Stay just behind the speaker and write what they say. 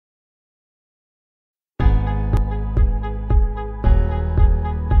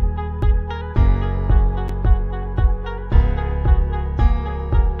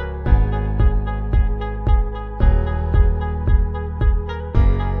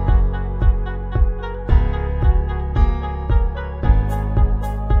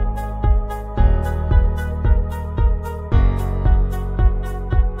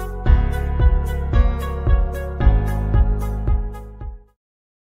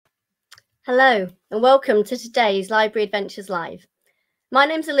Hello and welcome to today's Library Adventures Live. My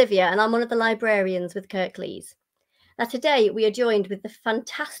name's Olivia and I'm one of the librarians with Kirklees. Now today we are joined with the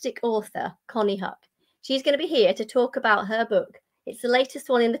fantastic author Konnie Huq. She's going to be here to talk about her book. It's the latest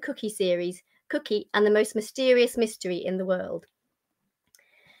one in the Cookie series, Cookie and the Most Mysterious Mystery in the World.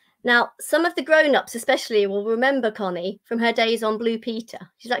 Now, some of the grown-ups especially will remember Konnie from her days on Blue Peter.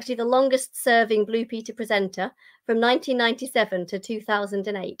 She's actually the longest-serving Blue Peter presenter from 1997 to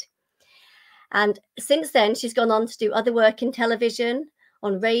 2008. And since then, she's gone on to do other work in television,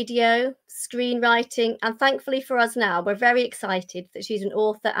 on radio, screenwriting, and thankfully for us now, we're very excited that she's an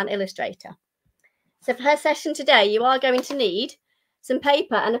author and illustrator. So for her session today, you are going to need some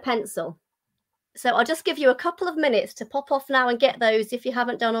paper and a pencil. So I'll just give you a couple of minutes to pop off now and get those if you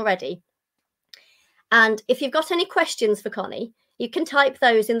haven't done already. And if you've got any questions for Konnie, you can type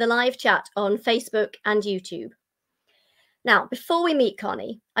those in the live chat on Facebook and YouTube. Now, before we meet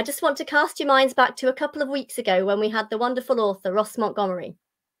Konnie, I just want to cast your minds back to a couple of weeks ago when we had the wonderful author Ross Montgomery.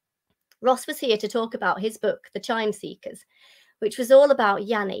 Ross was here to talk about his book, The Chime Seekers, which was all about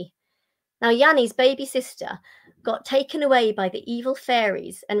Yanni. Now, Yanni's baby sister got taken away by the evil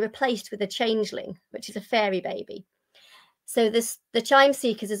fairies and replaced with a changeling, which is a fairy baby. So The Chime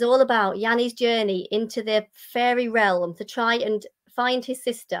Seekers is all about Yanni's journey into the fairy realm to try and find his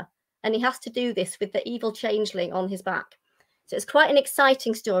sister. And he has to do this with the evil changeling on his back. So it's quite an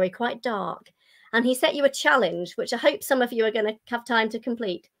exciting story, quite dark. And he set you a challenge, which I hope some of you are going to have time to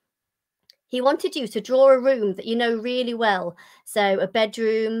complete. He wanted you to draw a room that you know really well. So a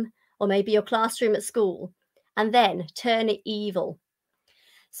bedroom or maybe your classroom at school, and then turn it evil.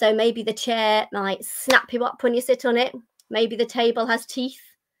 So maybe the chair might snap you up when you sit on it. Maybe the table has teeth.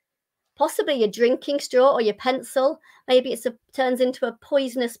 Possibly your drinking straw or your pencil. Maybe it turns into a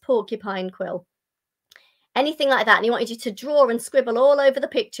poisonous porcupine quill. Anything like that. And he wanted you to draw and scribble all over the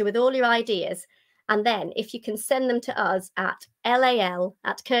picture with all your ideas. And then if you can send them to us at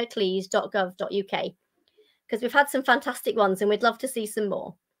lal@kirklees.gov.uk, because we've had some fantastic ones and we'd love to see some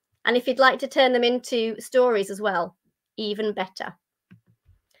more. And if you'd like to turn them into stories as well, even better.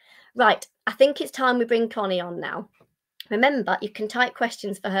 Right, I think it's time we bring Konnie on now. Remember, you can type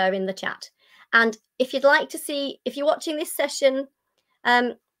questions for her in the chat. And if you'd like to see, if you're watching this session,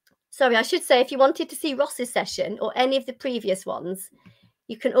 sorry, I should say, if you wanted to see Ross's session or any of the previous ones,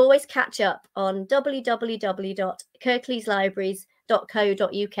 you can always catch up on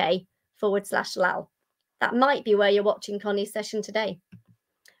www.kirkleeslibraries.co.uk/lal. That might be where you're watching Konnie's session today.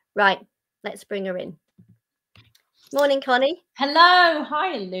 Right, let's bring her in. Morning, Konnie. Hello.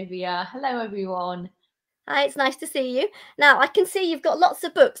 Hi, Olivia. Hello, everyone. Hi, it's nice to see you. Now, I can see you've got lots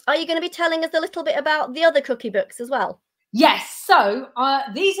of books. Are you going to be telling us a little bit about the other Cookie books as well? Yes. So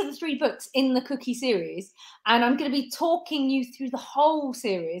these are the 3 books in the Cookie series, and I'm going to be talking you through the whole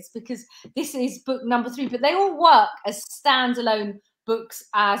series because this is book number 3, but they all work as standalone books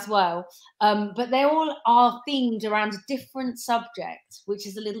as well. But they all are themed around a different subject, which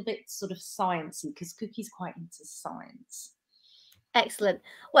is a little bit sort of sciencey because Cookie's quite into science. Excellent.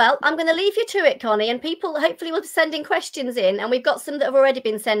 Well, I'm going to leave you to it, Konnie, and people hopefully will be sending questions in, and we've got some that have already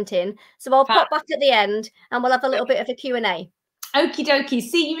been sent in. So I'll pop back at the end and we'll have a little bit of a Q&A. Okie dokie.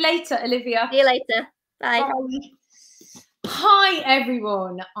 See you later, Olivia. See you later. Bye. Bye. Hi,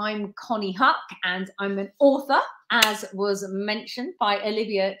 everyone. I'm Konnie Huq, and I'm an author, as was mentioned by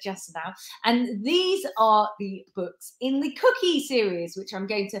Olivia just now. And these are the books in the Cookie series, which I'm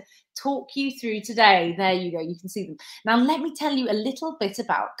going to talk you through today. There you go. You can see them. Now, let me tell you a little bit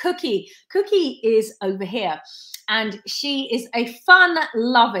about Cookie. Cookie is over here, and she is a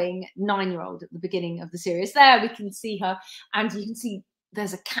fun-loving 9-year-old at the beginning of the series. There we can see her, and you can see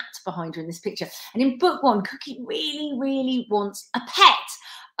there's a cat behind her in this picture. And in book 1, Cookie really, really wants a pet.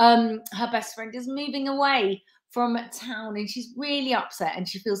 Her best friend is moving away from town and she's really upset and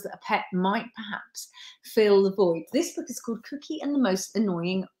she feels that a pet might perhaps fill the void. This book is called Cookie and the Most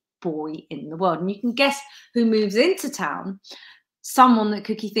Annoying Boy in the World. And you can guess who moves into town. Someone that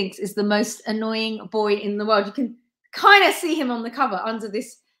Cookie thinks is the most annoying boy in the world. You can kind of see him on the cover under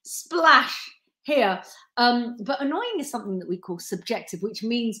this splash here. But annoying is something that we call subjective, which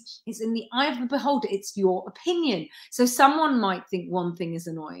means it's in the eye of the beholder. It's your opinion. So someone might think one thing is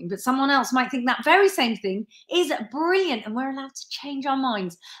annoying, but someone else might think that very same thing is brilliant, and we're allowed to change our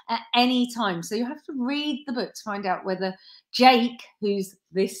minds at any time. So you have to read the book to find out whether Jake, who's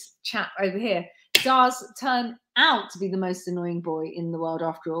this chap over here, does turn out to be the most annoying boy in the world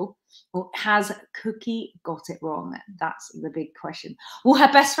after all, or has Cookie got it wrong? That's the big question. Will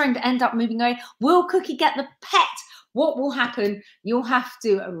her best friend end up moving away? Will Cookie get the pet? What will happen? You'll have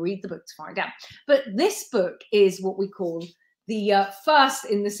to read the book to find out. But this book is what we call the first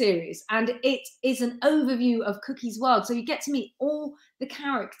in the series, and it is an overview of Cookie's world. So you get to meet all the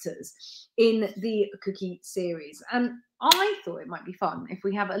characters in the Cookie series. And I thought it might be fun if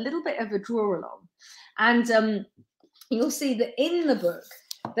we have a little bit of a draw along. And you'll see that in the book,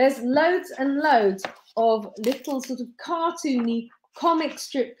 there's loads and loads of little sort of cartoony comic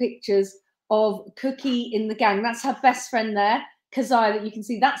strip pictures of Cookie in the gang. That's her best friend there, Keziah, that you can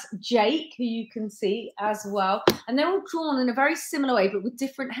see. That's Jake, who you can see as well. And they're all drawn in a very similar way, but with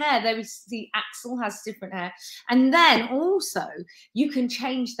different hair. There we see Axel has different hair. And then also you can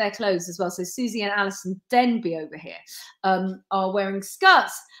change their clothes as well. So Susie and Alison Denby over here are wearing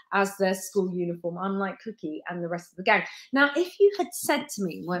skirts as their school uniform, unlike Cookie and the rest of the gang. Now, if you had said to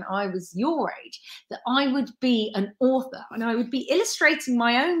me when I was your age that I would be an author and I would be illustrating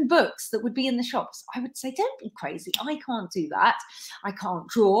my own books that would be in the shops, I would say, don't be crazy. I can't do that. I can't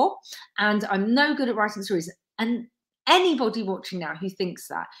draw, and I'm no good at writing stories. And anybody watching now who thinks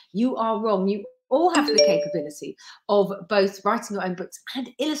that, you are wrong. You all have the capability of both writing your own books and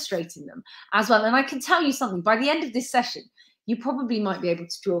illustrating them as well. And I can tell you something, by the end of this session, you probably might be able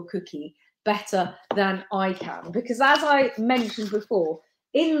to draw Cookie better than I can, because as I mentioned before,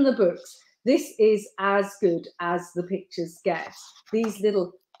 in the books, this is as good as the pictures get. These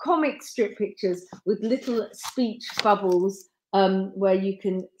little comic strip pictures with little speech bubbles where you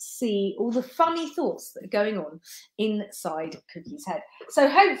can see all the funny thoughts that are going on inside Cookie's head. So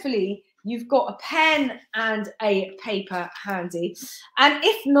hopefully you've got a pen and a paper handy. And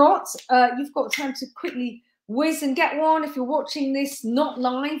if not, you've got time to quickly whiz and get one. If you're watching this not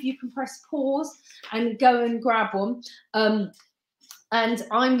live, you can press pause and go and grab one. And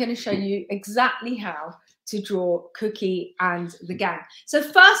I'm going to show you exactly how to draw Cookie and the gang. So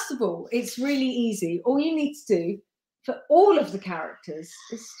first of all, it's really easy. All you need to do for all of the characters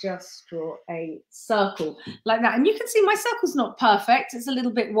is just draw a circle like that. And you can see my circle's not perfect. It's a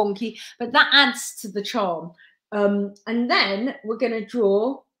little bit wonky, but that adds to the charm. And then we're going to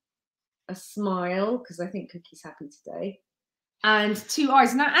draw a smile, because I think Cookie's happy today, and two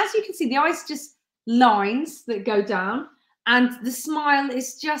eyes. Now, as you can see, the eyes are just lines that go down, and the smile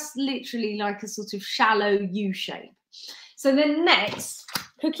is just literally like a sort of shallow U shape. So then next,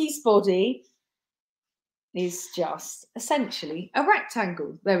 Cookie's body is just essentially a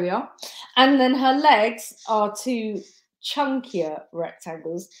rectangle. There we are. And then her legs are two chunkier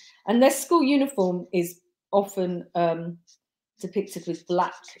rectangles, and their school uniform is often depicted with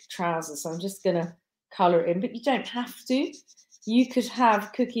black trousers. So I'm just going to colour it in, but you don't have to. You could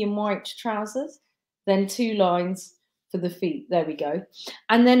have Cookie in white trousers, then two lines for the feet. There we go.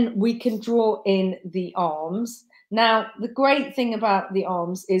 And then we can draw in the arms. Now, the great thing about the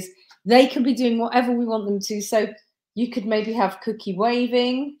arms is they can be doing whatever we want them to. So you could maybe have Cookie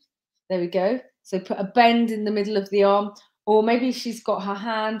waving. There we go. So put a bend in the middle of the arm, or maybe she's got her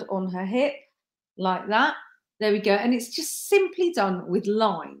hand on her hip like that. There we go. And it's just simply done with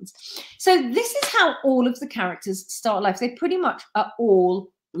lines. So this is how all of the characters start life. They pretty much are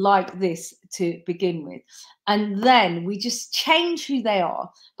all like this to begin with. And then we just change who they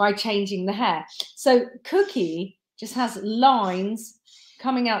are by changing the hair. So Cookie just has lines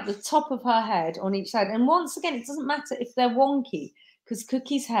coming out the top of her head on each side. And once again, it doesn't matter if they're wonky, because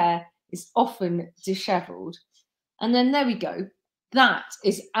Cookie's hair is often disheveled. And then there we go. That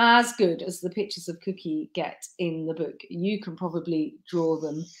is as good as the pictures of Cookie get in the book. You can probably draw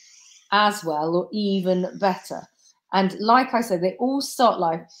them as well, or even better. And like I said, they all start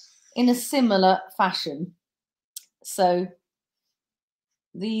life in a similar fashion. So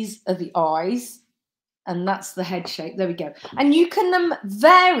these are the eyes, and that's the head shape. There we go. And you can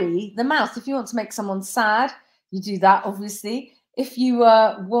vary the mouth. If you want to make someone sad, you do that, obviously. If you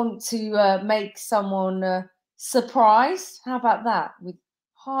want to make someone surprised, how about that, with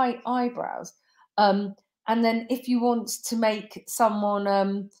high eyebrows? And then if you want to make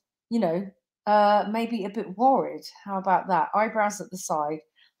someone, you know, maybe a bit worried, how about that? Eyebrows at the side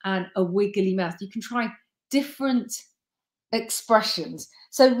and a wiggly mouth. You can try different expressions.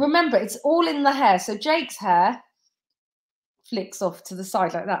 So remember, it's all in the hair. So Jake's hair flicks off to the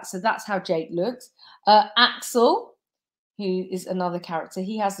side like that. So that's how Jake looks. Axel, who is another character,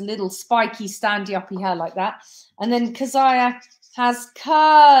 he has little spiky standy uppy hair like that. And then Keziah has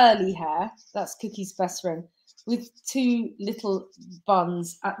curly hair. That's Cookie's best friend, with two little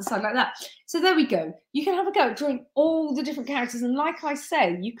buns at the side like that. So there we go. You can have a go at drawing all the different characters. And like I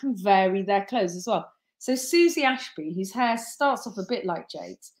say, you can vary their clothes as well. So Susie Ashby, whose hair starts off a bit like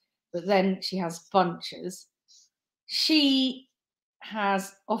Jake's, but then she has bunches. She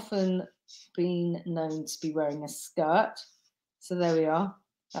has often been known to be wearing a skirt. So there we are.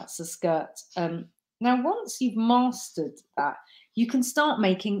 That's a skirt Now, once you've mastered that, you can start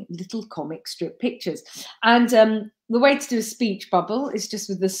making little comic strip pictures. And the way to do a speech bubble is just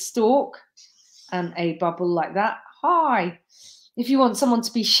with the stalk and a bubble like that. Hi. If you want someone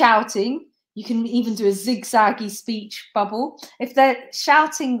to be shouting, you can even do a zigzaggy speech bubble. If they're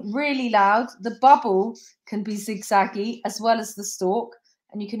shouting really loud, the bubble can be zigzaggy as well as the stalk.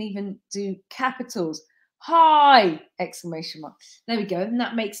 And you can even do capitals. Hi! Exclamation mark. There we go. And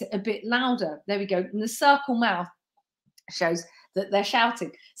that makes it a bit louder. There we go. And the circle mouth shows that they're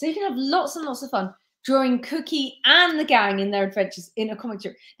shouting. So you can have lots and lots of fun drawing Cookie and the gang in their adventures in a comic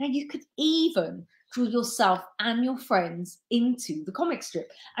strip. Now you could even draw yourself and your friends into the comic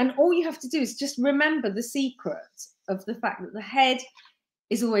strip. And all you have to do is just remember the secret of the fact that the head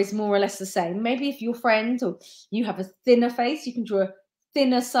is always more or less the same. Maybe if your friend or you have a thinner face, you can draw a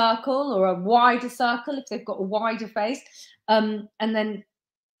thinner circle or a wider circle if they've got a wider face. And then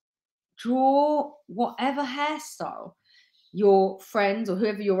draw whatever hairstyle your friend or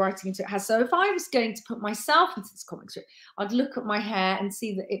whoever you're writing into it has. So if I was going to put myself into this comic strip, I'd look at my hair and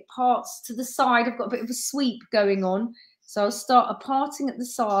see that it parts to the side. I've got a bit of a sweep going on. So I'll start a parting at the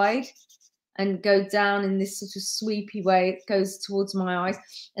side and go down in this sort of sweepy way. It goes towards my eyes.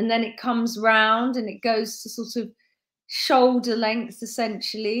 And then it comes round and it goes to sort of shoulder length,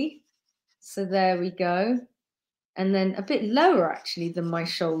 essentially. So there we go. And then a bit lower, actually, than my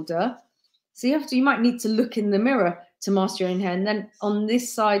shoulder. So you might need to look in the mirror to master your own hair. And then on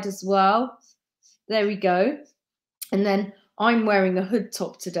this side as well, there we go. And then I'm wearing a hood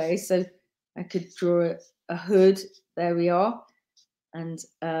top today, so I could draw a hood. There we are. And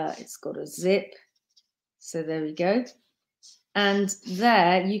it's got a zip. So there we go. And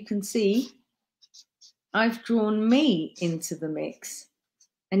there you can see I've drawn me into the mix.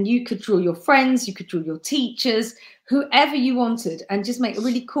 And you could draw your friends, you could draw your teachers, whoever you wanted, and just make a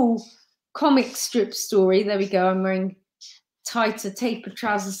really cool comic strip story. There we go. I'm wearing tighter tapered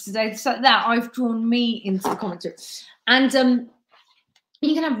trousers today. So that I've drawn me into the comic strip. And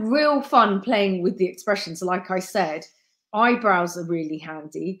you can have real fun playing with the expressions. Like I said, eyebrows are really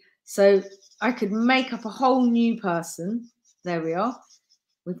handy. So I could make up a whole new person. There we are.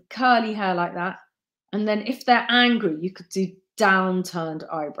 With curly hair like that. And then if they're angry, you could do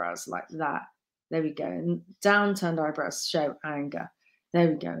downturned eyebrows like that. There we go. And downturned eyebrows show anger. There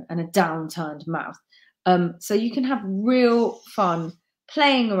we go. And a downturned mouth. So you can have real fun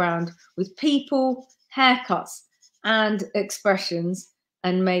playing around with people, haircuts, and expressions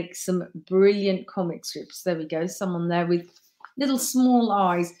and make some brilliant comic strips. There we go. Someone there with little small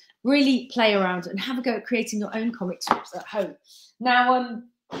eyes. Really play around and have a go at creating your own comic strips at home. Now,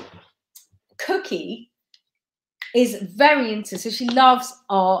 Cookie is very into, so she loves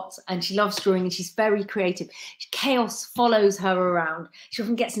art and she loves drawing and she's very creative. Chaos follows her around. She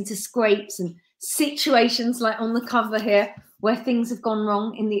often gets into scrapes and situations like on the cover here where things have gone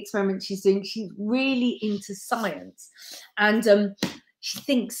wrong in the experiment she's doing. She's really into science and she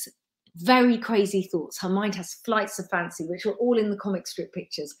thinks very crazy thoughts. Her mind has flights of fancy, which are all in the comic strip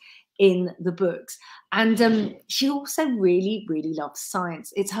pictures in the books. And she also really, really loves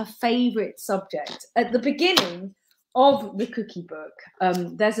science. It's her favorite subject. At the beginning of the Cookie book,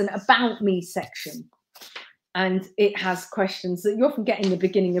 there's an about me section and it has questions that you often get in the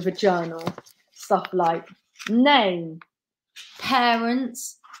beginning of a journal. Stuff like name,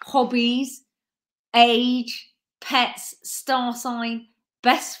 parents, hobbies, age, pets, star sign,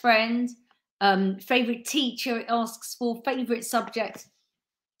 best friend, favorite teacher it asks for, favorite subject.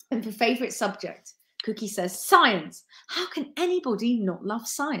 And for favorite subject, Cookie says science. How can anybody not love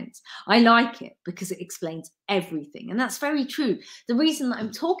science? I like it because it explains everything. And that's very true. The reason that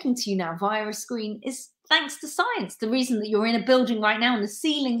I'm talking to you now via a screen is thanks to science. The reason that you're in a building right now and the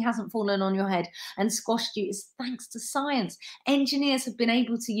ceiling hasn't fallen on your head and squashed you is thanks to science. Engineers have been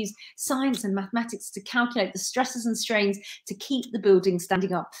able to use science and mathematics to calculate the stresses and strains to keep the building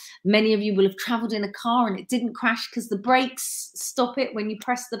standing up. Many of you will have traveled in a car and it didn't crash because the brakes stop it when you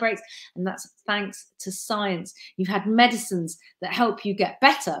press the brakes. And that's thanks to science. You've had medicines that help you get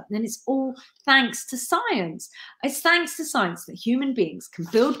better. And it's all thanks to science. It's thanks to science that human beings can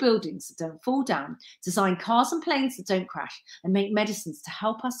build buildings that don't fall down, design cars and planes that don't crash, and make medicines to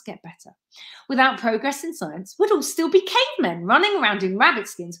help us get better. Without progress in science, we'd all still be cavemen running around in rabbit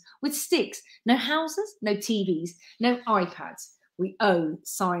skins with sticks. No houses, no TVs, no iPads. We owe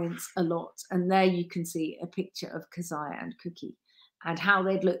science a lot. And there you can see a picture of Keziah and Cookie and how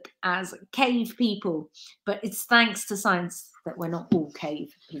they'd look as cave people. But it's thanks to science that we're not all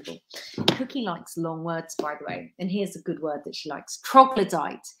cave people. Cookie likes long words, by the way. And here's a good word that she likes.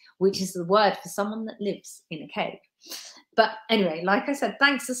 Troglodyte, which is the word for someone that lives in a cave. But anyway, like I said,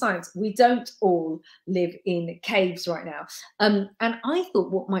 thanks to science, we don't all live in caves right now. And I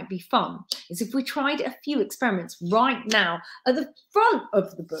thought what might be fun is if we tried a few experiments right now. At the front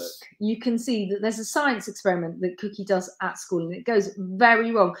of the book, you can see that there's a science experiment that Cookie does at school, and it goes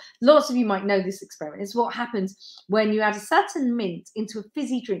very wrong. Lots of you might know this experiment. It's what happens when you add a certain mint into a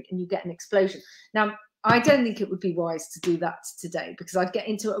fizzy drink and you get an explosion. Now, I don't think it would be wise to do that today because I'd get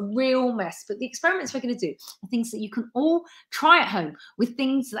into a real mess. But the experiments we're going to do are things that you can all try at home with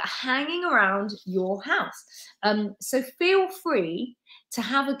things that are hanging around your house. So feel free to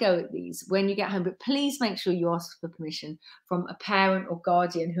have a go at these when you get home, but please make sure you ask for permission from a parent or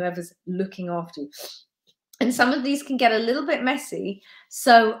guardian, whoever's looking after you. And some of these can get a little bit messy.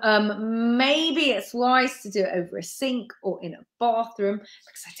 So maybe it's wise to do it over a sink or in a bathroom,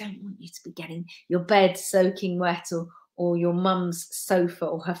 because I don't want you to be getting your bed soaking wet, or your mum's sofa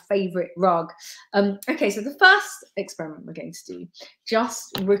or her favorite rug. Okay, so the first experiment we're going to do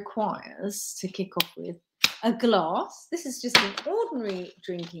just requires, to kick off with, a glass. This is just an ordinary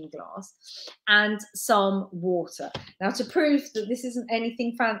drinking glass and some water. Now, to prove that this isn't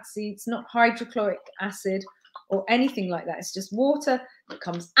anything fancy, it's not hydrochloric acid or anything like that. It's just water that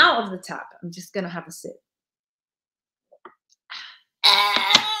comes out of the tap. I'm just going to have a sip.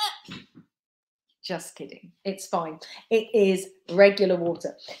 Just kidding. It's fine. It is regular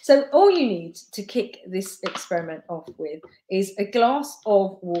water. So all you need to kick this experiment off with is a glass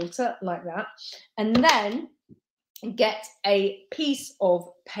of water like that, and then get a piece of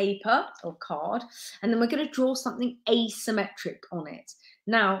paper or card, and then we're going to draw something asymmetric on it.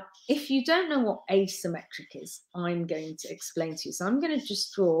 Now, if you don't know what asymmetric is, I'm going to explain to you. So I'm going to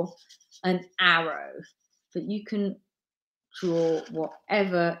just draw an arrow, but you can draw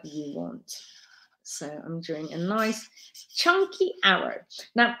whatever you want. So I'm drawing a nice chunky arrow.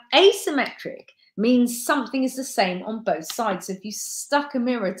 Now, asymmetric means something is the same on both sides. So if you stuck a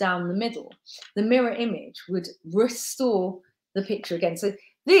mirror down the middle, the mirror image would restore the picture again. So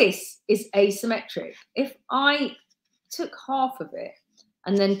this is asymmetric. If I took half of it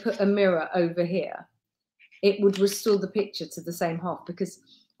and then put a mirror over here, it would restore the picture to the same half, because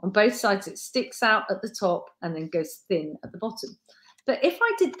on both sides it sticks out at the top and then goes thin at the bottom. But if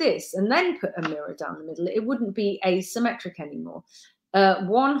I did this and then put a mirror down the middle, it wouldn't be asymmetric anymore.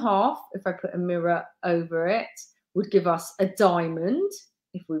 One half, if I put a mirror over it, would give us a diamond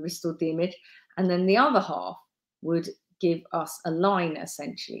if we restored the image. And then the other half would give us a line,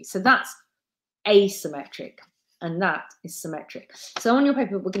 essentially. So that's asymmetric, and that is symmetric. So on your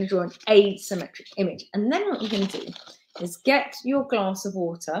paper, we're going to draw an asymmetric image. And then what you're going to do is get your glass of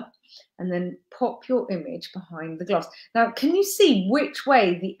water and then pop your image behind the glass. Now, can you see which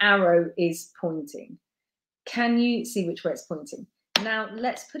way the arrow is pointing? Can you see which way it's pointing? Now,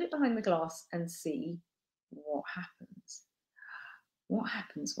 let's put it behind the glass and see what happens. What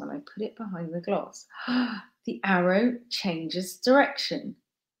happens when I put it behind the glass? The arrow changes direction.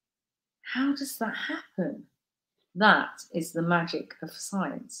 How does that happen? That is the magic of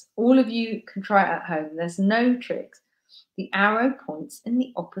science. All of you can try it at home. There's no tricks. The arrow points in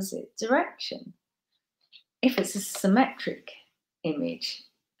the opposite direction. If it's a symmetric image,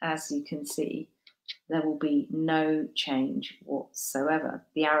 as you can see, there will be no change whatsoever.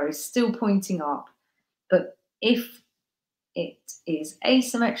 The arrow is still pointing up, but if it is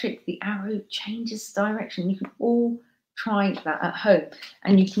asymmetric, the arrow changes direction. You can all try that at home,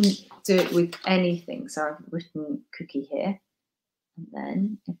 and you can do it with anything. So I've written Cookie here, and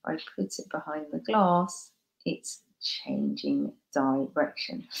then if I put it behind the glass, it's changing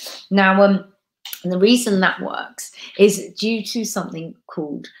direction. Now, and the reason that works is due to something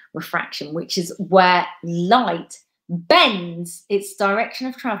called refraction, which is where light bends its direction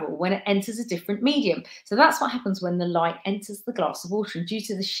of travel when it enters a different medium. So that's what happens when the light enters the glass of water. And due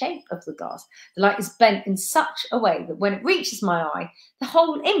to the shape of the glass, the light is bent in such a way that when it reaches my eye, the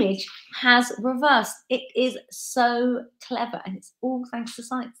whole image has reversed. It is so clever, and it's all thanks to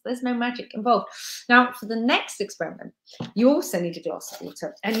science. There's no magic involved. Now, for the next experiment, you also need a glass of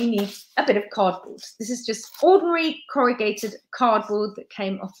water, and you need a bit of cardboard. This is just ordinary corrugated cardboard that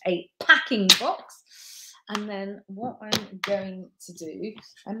came off a packing box. And then what I'm going to do,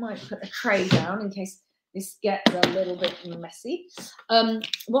 I might put a tray down in case this gets a little bit messy.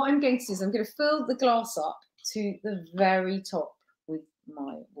 What I'm going to do is I'm going to fill the glass up to the very top with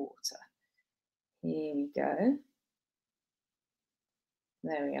my water. Here we go.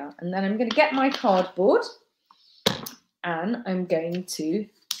 There we are. And then I'm going to get my cardboard and I'm going to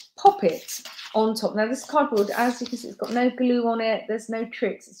pop it on top. Now, this cardboard, as you can see, it's got no glue on it. There's no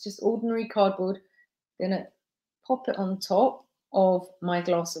tricks. It's just ordinary cardboard. Going to pop it on top of my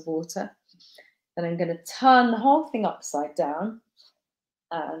glass of water, Then I'm going to turn the whole thing upside down,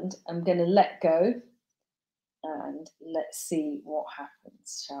 and I'm going to let go, and let's see what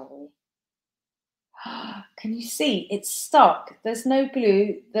happens, shall we? Can you see it's stuck? There's no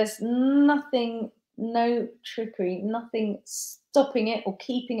glue, there's nothing, no trickery, nothing stopping it or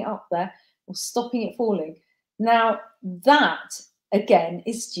keeping it up there or stopping it falling. Now that again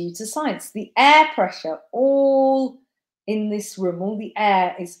is due to science. The air pressure all in this room, all the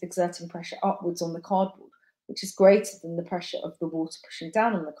air is exerting pressure upwards on the cardboard, which is greater than the pressure of the water pushing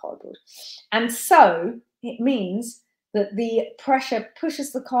down on the cardboard. And so it means that the pressure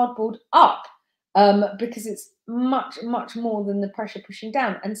pushes the cardboard up, because it's much more than the pressure pushing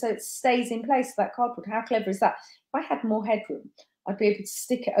down, and so it stays in place, that cardboard. How clever is that? If I had more headroom, I'd be able to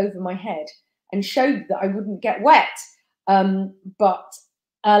stick it over my head and show you that I wouldn't get wet, but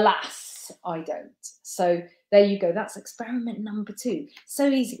alas, I don't. So there you go, that's experiment number 2. So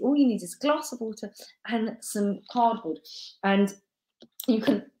easy. All you need is a glass of water and some cardboard, and you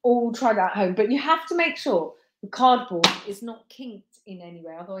can all try that at home, but you have to make sure the cardboard is not kinked in any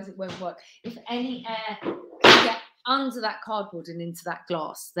way, otherwise it won't work. If any air can get under that cardboard and into that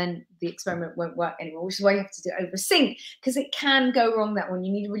glass, then the experiment won't work anymore, which is why you have to do it over a sink, because it can go wrong that one.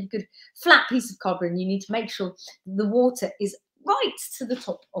 You need a really good flat piece of cardboard, and you need to make sure the water is right to the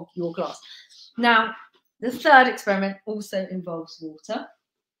top of your glass. Now, the third experiment also involves water,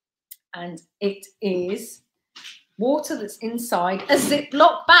 and it is water that's inside a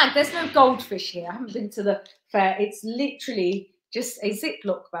Ziploc bag. There's no goldfish here. I haven't been to the fair. It's literally just a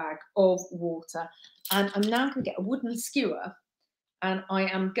Ziploc bag of water. And I'm now going to get a wooden skewer, and I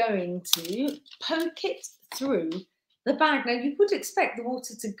am going to poke it through the bag. Now, you would expect the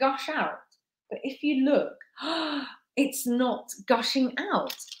water to gush out, but if you look, it's not gushing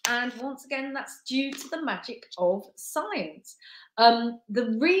out. And once again, that's due to the magic of science.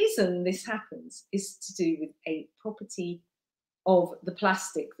 The reason this happens is to do with a property of the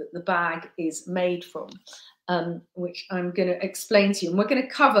plastic that the bag is made from, which I'm going to explain to you. And we're going to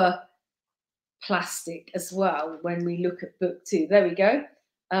cover plastic as well when we look at book 2. There we go.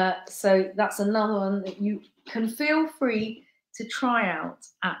 So that's another one that you can feel free to try out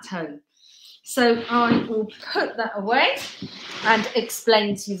at home. So I will put that away and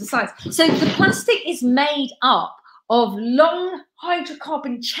explain to you the science. So the plastic is made up of long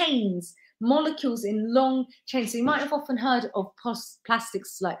hydrocarbon chains, molecules in long chains. So you might have often heard of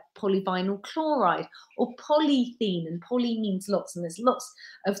plastics like polyvinyl chloride or polythene, and poly means lots, and there's lots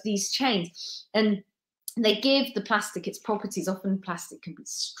of these chains. And they give the plastic its properties. Often plastic can be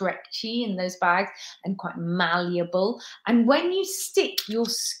stretchy in those bags and quite malleable. And when you stick your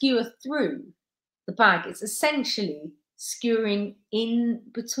skewer through the bag, it's essentially skewering in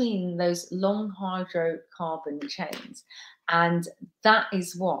between those long hydrocarbon chains. And that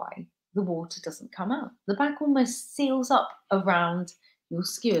is why the water doesn't come out. The bag almost seals up around your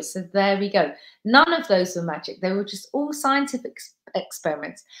skewer. So there we go. None of those were magic. They were just all scientific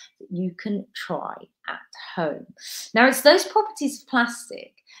experiments that you can try at home. Now, it's those properties of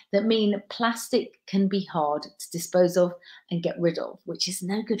plastic that mean plastic can be hard to dispose of and get rid of, which is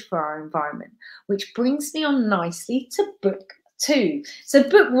no good for our environment, which brings me on nicely to book 2. So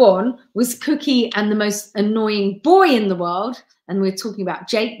book 1 was Cookie and the most annoying boy in the world. And we're talking about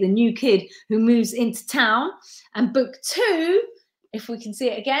Jake, the new kid who moves into town. And book 2, if we can see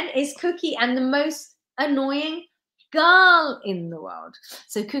it again, is Cookie and the most annoying girl in the world.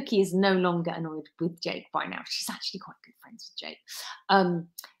 So Cookie is no longer annoyed with Jake by now. She's actually quite good friends with Jake.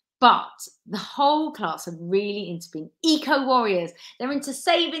 But the whole class are really into being eco-warriors. They're into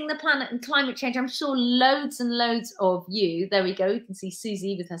saving the planet and climate change. I'm sure loads and loads of you, there we go, you can see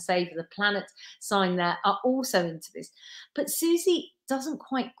Susie with her Save the Planet sign there, are also into this. But Susie doesn't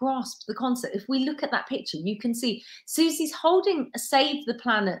quite grasp the concept. If we look at that picture, you can see Susie's holding a Save the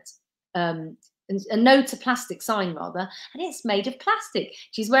Planet, a no to plastic sign rather, and it's made of plastic.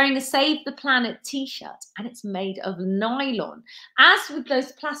 She's wearing a Save the Planet t-shirt, and it's made of nylon. As with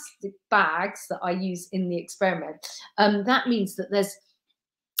those plastic bags that I use in the experiment, that means that there's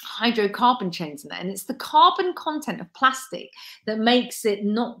hydrocarbon chains in there, and it's the carbon content of plastic that makes it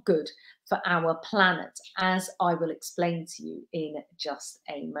not good for our planet, as I will explain to you in just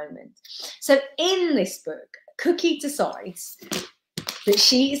a moment. So in this book, Cookie decides that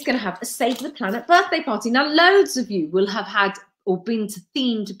she is going to have a Save the Planet birthday party. Now, loads of you will have had or been to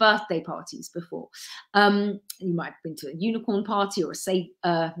themed birthday parties before. You might have been to a unicorn party or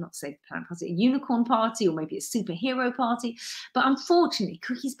a not Save the Planet party, a unicorn party, or maybe a superhero party. But unfortunately,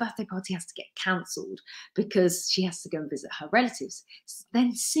 Cookie's birthday party has to get cancelled because she has to go and visit her relatives.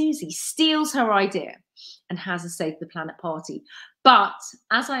 Then Susie steals her idea and has a Save the Planet party. But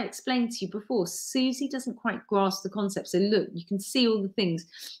as I explained to you before, Susie doesn't quite grasp the concept. So look, you can see all the things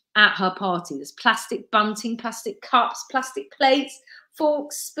at her party. There's plastic bunting, plastic cups, plastic plates,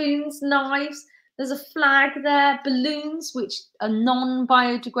 forks, spoons, knives. There's a flag there, balloons, which are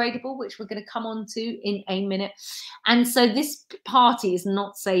non-biodegradable, which we're going to come on to in a minute. And so this party is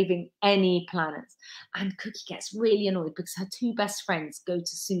not saving any planets. And Cookie gets really annoyed because her two best friends go to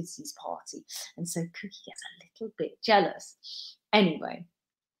Susie's party. And so Cookie gets a little bit jealous. Anyway,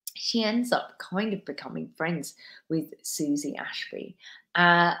 she ends up kind of becoming friends with Susie Ashby.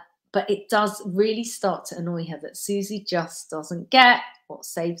 But it does really start to annoy her that Susie just doesn't get what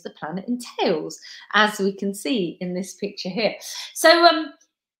Save the Planet entails, as we can see in this picture here. So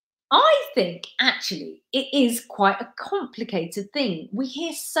I think actually it is quite a complicated thing. We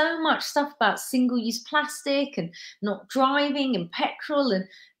hear so much stuff about single-use plastic and not driving and petrol and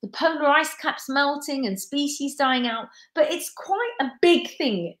the polar ice caps melting and species dying out, but it's quite a big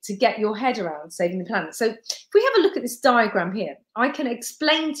thing to get your head around saving the planet. So if we have a look at this diagram here, I can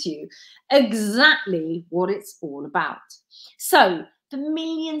explain to you exactly what it's all about. So for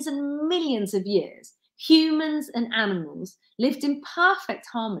millions and millions of years, humans and animals lived in perfect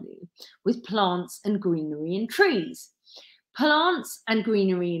harmony with plants and greenery and trees. Plants and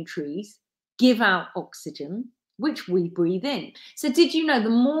greenery and trees give out oxygen, which we breathe in. So did you know the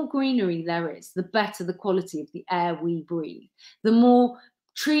more greenery there is, the better the quality of the air we breathe? The more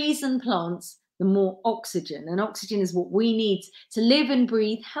trees and plants, the more oxygen. And oxygen is what we need to live and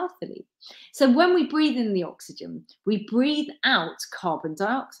breathe healthily. So when we breathe in the oxygen, we breathe out carbon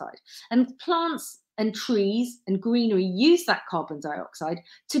dioxide. And plants and trees and greenery use that carbon dioxide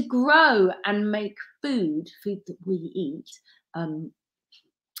to grow and make food that we eat.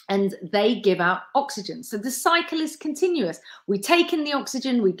 And they give out oxygen. So the cycle is continuous. We take in the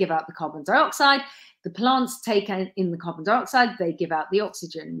oxygen, we give out the carbon dioxide. The plants take in the carbon dioxide, they give out the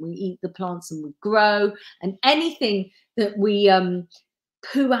oxygen. We eat the plants and we grow. And anything that we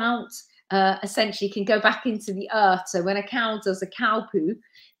poo out essentially can go back into the earth. So when a cow does a cow poo,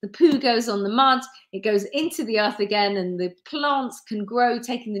 the poo goes on the mud, it goes into the earth again, and the plants can grow,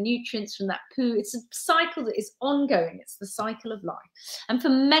 taking the nutrients from that poo. It's a cycle that is ongoing. It's the cycle of life. And for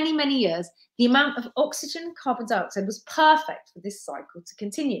many, many years, the amount of oxygen and carbon dioxide was perfect for this cycle to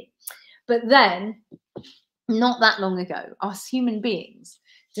continue. But then, not that long ago, us human beings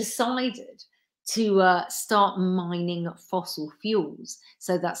decided to start mining fossil fuels.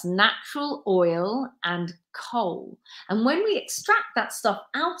 So that's natural oil and coal. And when we extract that stuff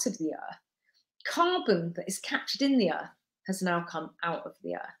out of the earth, carbon that is captured in the earth has now come out of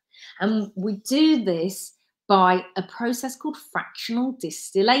the earth. And we do this by a process called fractional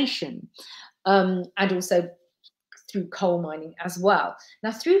distillation, and also through coal mining as well.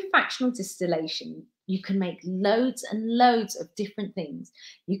 Now, through fractional distillation, you can make loads and loads of different things.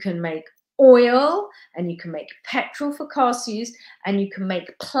 You can make oil, and you can make petrol for cars to use, and you can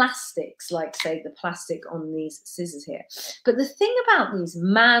make plastics, like say the plastic on these scissors here. But the thing about these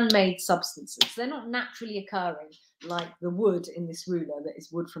man-made substances, they're not naturally occurring like the wood in this ruler that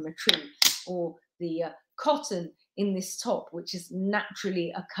is wood from a tree, or the cotton in this top, which is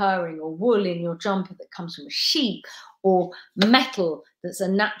naturally occurring, or wool in your jumper that comes from a sheep, or metal that's a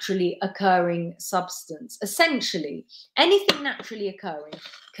naturally occurring substance. Essentially, anything naturally occurring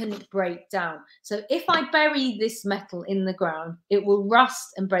can break down. So if I bury this metal in the ground, it will rust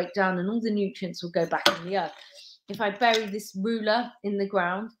and break down, and all the nutrients will go back in the earth. If I bury this ruler in the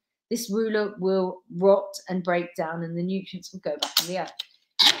ground, this ruler will rot and break down, and the nutrients will go back in the earth.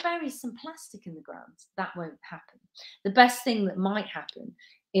 If I bury some plastic in the ground, that won't happen. The best thing that might happen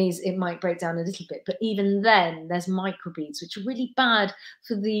is it might break down a little bit, but even then there's microbeads, which are really bad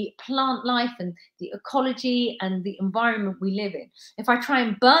for the plant life and the ecology and the environment we live in. If I try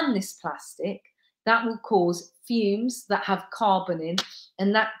and burn this plastic, that will cause fumes that have carbon in,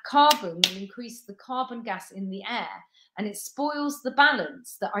 and that carbon will increase the carbon gas in the air, and it spoils the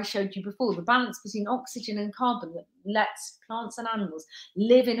balance that I showed you before, the balance between oxygen and carbon that lets plants and animals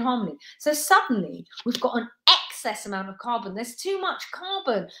live in harmony. So suddenly we've got an excess amount of carbon. There's too much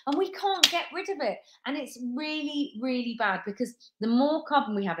carbon and we can't get rid of it. And it's really, really bad, because the more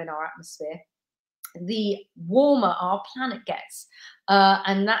carbon we have in our atmosphere, the warmer our planet gets.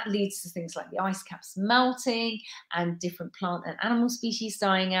 And that leads to things like the ice caps melting and different plant and animal species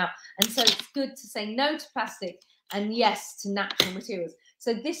dying out. And so it's good to say no to plastic and yes to natural materials.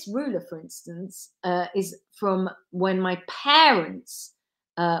 So this ruler, for instance, is from when my parents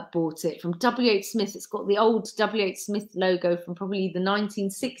bought it from W.H. Smith. It's got the old W.H. Smith logo from probably the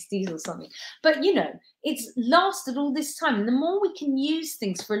 1960s or something. But, you know, it's lasted all this time. And the more we can use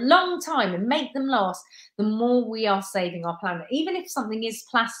things for a long time and make them last, the more we are saving our planet. Even if something is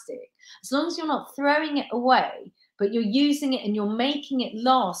plastic, as long as you're not throwing it away, but you're using it and you're making it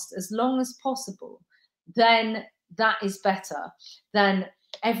last as long as possible, then that is better than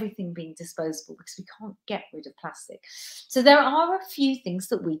everything being disposable, because we can't get rid of plastic. So there are a few things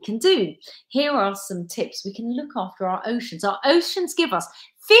that we can do. Here are some tips. We can look after our oceans. Our oceans give us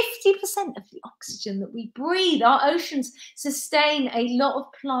 50% of the oxygen that we breathe. Our oceans sustain a lot of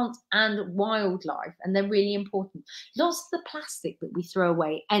plant and wildlife, and they're really important. Lots of the plastic that we throw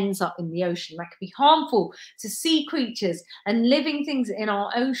away ends up in the ocean. That can be harmful to sea creatures and living things in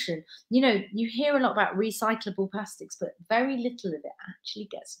our ocean. You know, you hear a lot about recyclable plastics, but very little of it actually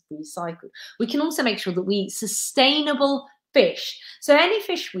gets recycled. We can also make sure that we eat sustainable fish. So any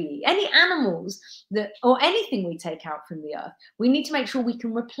fish we eat, any animals that, or anything we take out from the earth, we need to make sure we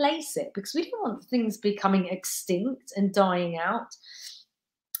can replace it, because we don't want things becoming extinct and dying out.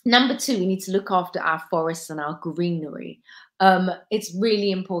 Number two, we need to look after our forests and our greenery. It's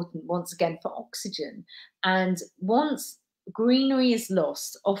really important, once again, for oxygen. And once greenery is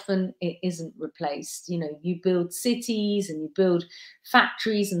lost, often it isn't replaced. You know, you build cities and you build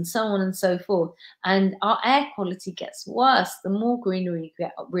factories and so on and so forth, and our air quality gets worse the more greenery you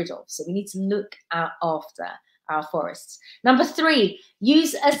get rid of. So we need to look after our forests. Number three,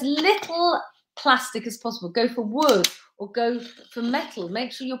 use as little plastic as possible. Go for wood or go for metal.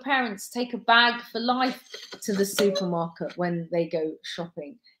 Make sure your parents take a bag for life to the supermarket when they go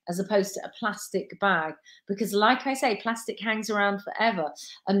shopping, as opposed to a plastic bag, because, like I say, plastic hangs around forever.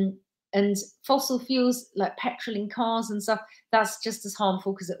 And fossil fuels like petrol in cars and stuff, that's just as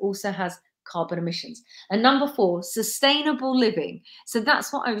harmful, because it also has carbon emissions. And number four, sustainable living. So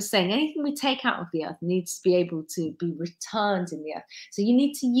that's what I was saying. Anything we take out of the earth needs to be able to be returned in the earth. So you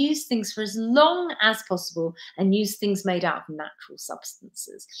need to use things for as long as possible and use things made out of natural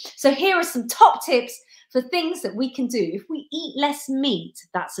substances. So here are some top tips for things that we can do. If we eat less meat,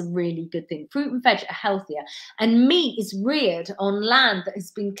 that's a really good thing. Fruit and veg are healthier, and meat is reared on land that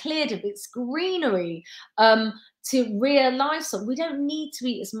has been cleared of its greenery to rear livestock. We don't need to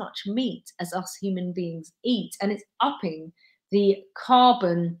eat as much meat as us human beings eat, and it's upping the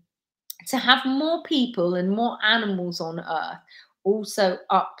carbon. To have more people and more animals on Earth also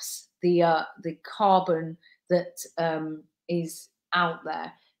ups the carbon that is out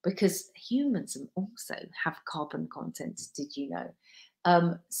there, because humans also have carbon content. Did you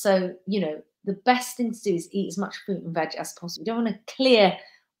know? So, you know, the best thing to do is eat as much fruit and veg as possible. We don't want to clear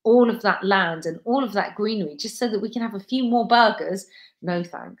all of that land and all of that greenery just so that we can have a few more burgers. No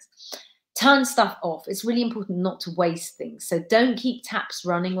thanks. Turn stuff off. It's really important not to waste things. So don't keep taps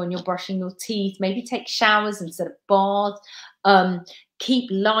running when you're brushing your teeth. Maybe take showers instead of baths.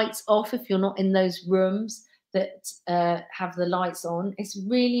 Keep lights off if you're not in those rooms that have the lights on. It's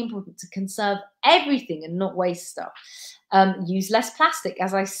really important to conserve everything and not waste stuff. Use less plastic.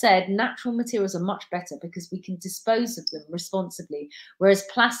 As I said, natural materials are much better because we can dispose of them responsibly, whereas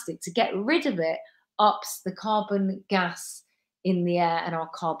plastic, to get rid of it, ups the carbon gas in the air and our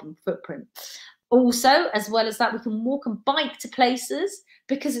carbon footprint. Also, as well as that, we can walk and bike to places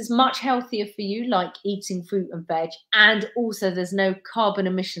because it's much healthier for you, like eating fruit and veg, and also there's no carbon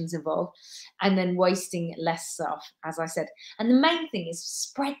emissions involved, and then wasting less stuff, as I said. And the main thing is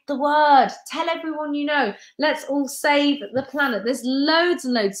spread the word. Tell everyone you know. Let's all save the planet. There's loads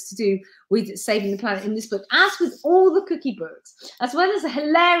and loads to do with saving the planet in this book, as with all the cookie books, as well as a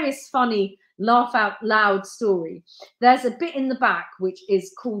hilarious, funny, laugh out loud story. There's a bit in the back which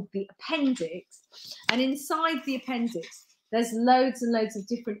is called the appendix, and inside the appendix there's loads and loads of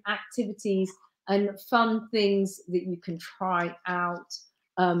different activities and fun things that you can try out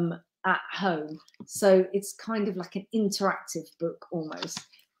at home. So it's kind of like an interactive book almost.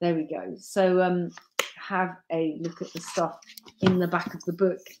 There we go. So have a look at the stuff in the back of the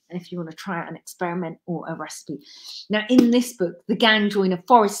book, and if you want to try out an experiment or a recipe. Now, in this book, the gang join a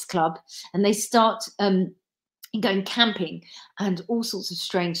forest club and they start going camping, and all sorts of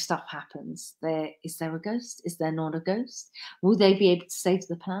strange stuff happens. Is there a ghost? Is there not a ghost? Will they be able to save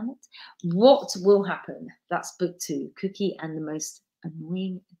the planet? What will happen? That's book 2, Cookie and the Most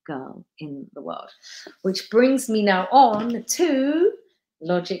Annoying Girl in the World. Which brings me now on to,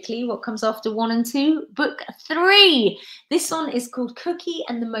 logically, what comes after 1 and 2? Book 3. This one is called Cookie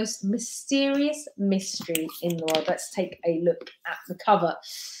and the Most Mysterious Mystery in the World. Let's take a look at the cover.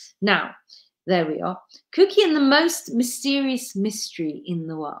 Now, there we are. Cookie and the Most Mysterious Mystery in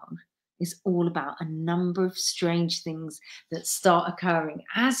the World is all about a number of strange things that start occurring.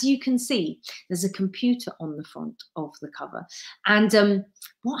 As you can see, there's a computer on the front of the cover. And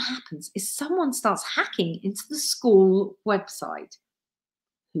what happens is someone starts hacking into the school website.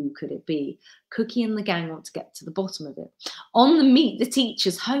 Who could it be? Cookie and the gang want to get to the bottom of it. On the Meet the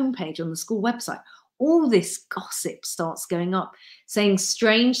Teachers homepage on the school website, all this gossip starts going up, saying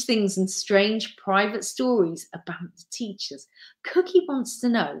strange things and strange private stories about the teachers. Cookie wants to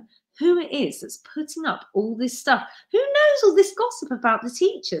know who it is that's putting up all this stuff. Who knows all this gossip about the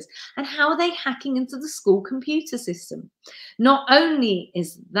teachers, and how are they hacking into the school computer system? Not only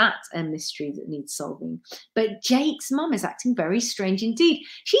is that a mystery that needs solving, but Jake's mum is acting very strange indeed.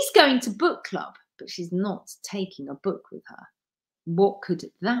 She's going to book club, but she's not taking a book with her. What could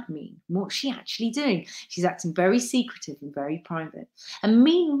that mean? What's she actually doing? She's acting very secretive and very private. And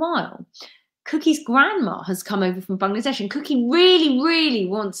meanwhile, Cookie's grandma has come over from Bangladesh, and Cookie really, really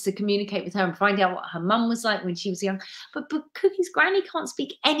wants to communicate with her and find out what her mum was like when she was young. But Cookie's granny can't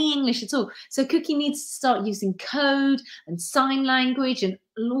speak any English at all. So Cookie needs to start using code and sign language and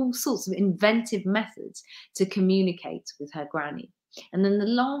all sorts of inventive methods to communicate with her granny. And then the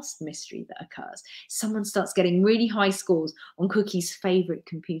last mystery that occurs, someone starts getting really high scores on Cookie's favourite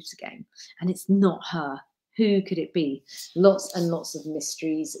computer game, and it's not her. Who could it be? Lots and lots of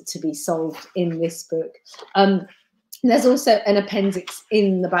mysteries to be solved in this book. There's also an appendix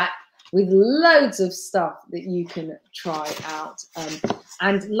in the back with loads of stuff that you can try out.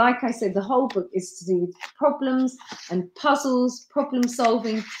 And like I said, the whole book is to do with problems and puzzles, problem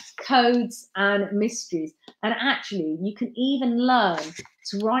solving, codes and mysteries. And actually, you can even learn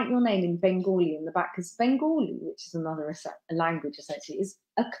to write your name in Bengali in the back, because Bengali, which is another language essentially, is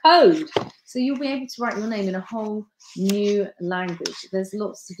a code. So you'll be able to write your name in a whole new language. There's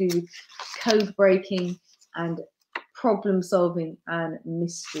lots to do with code breaking and problem solving and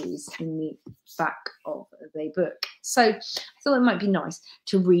mysteries in the back of the book. So I thought it might be nice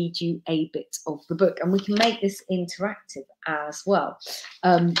to read you a bit of the book, and we can make this interactive as well.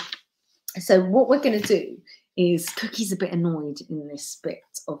 So what we're going to do is, Cookie's a bit annoyed in this bit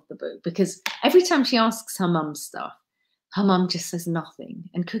of the book because every time she asks her mum stuff, her mum just says nothing,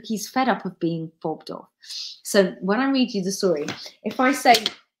 and Cookie's fed up of being fobbed off. So when I read you the story, if I say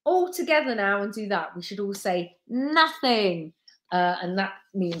all together now and do that, we should all say nothing. And that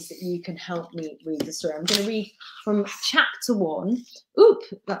means that you can help me read the story. I'm going to read from chapter 1. Oop,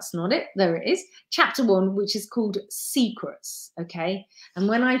 that's not it. There it is. Chapter 1, which is called Secrets. Okay. And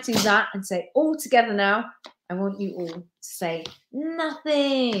when I do that and say all together now, I want you all to say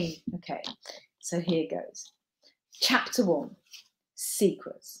nothing. Okay. So here goes. Chapter 1,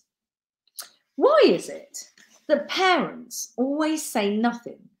 Secrets. Why is it that parents always say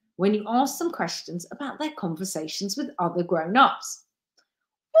nothing when you ask them questions about their conversations with other grown-ups?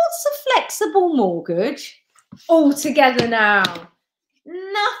 What's a flexible mortgage? All together now.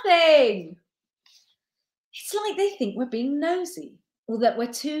 Nothing. It's like they think we're being nosy, or that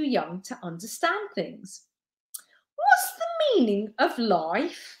we're too young to understand things. What's the meaning of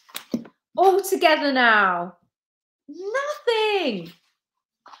life? All together now. Nothing.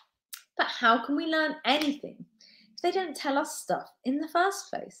 But how can we learn anything if they don't tell us stuff in the first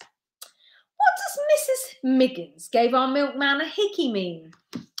place? What does Mrs. Miggins gave our milkman a hickey mean?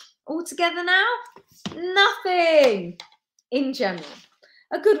 All together now? Nothing. In general,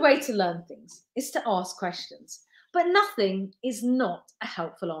 a good way to learn things is to ask questions, but nothing is not a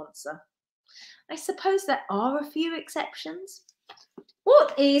helpful answer. I suppose there are a few exceptions.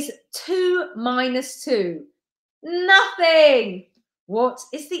 What is 2 minus 2? Nothing. What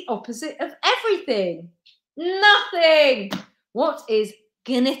is the opposite of everything? Nothing. What is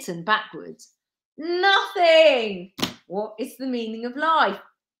Gnitten backwards? Nothing. What is the meaning of life?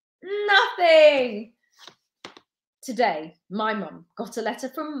 Nothing. Today, my mum got a letter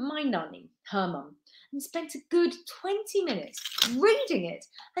from my nanny, her mum, and spent a good 20 minutes reading it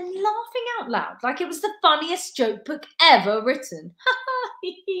and laughing out loud like it was the funniest joke book ever written.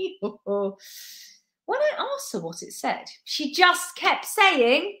 When I asked her what it said, she just kept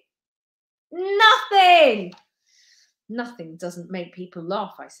saying, nothing. Nothing doesn't make people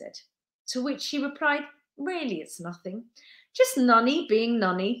laugh, I said. To which she replied, really, it's nothing. Just Nunny being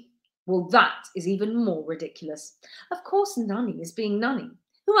Nunny. Well, that is even more ridiculous. Of course, Nunny is being Nunny.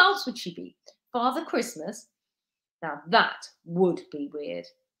 Who else would she be? Father Christmas? Now that would be weird.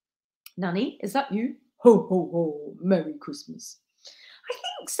 Nunny, is that you? Ho, ho, ho, Merry Christmas. I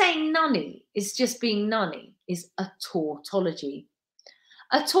think saying Nunny is just being Nunny is a tautology.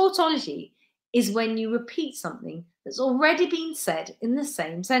 A tautology is when you repeat something that's already been said in the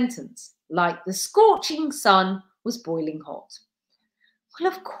same sentence, like the scorching sun was boiling hot.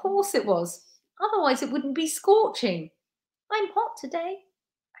 Well, of course it was. Otherwise, it wouldn't be scorching. I'm hot today.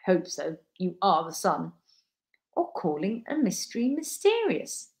 I hope so. You are the sun. Or calling a mystery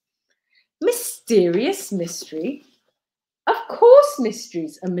mysterious. Mysterious mystery? Of course,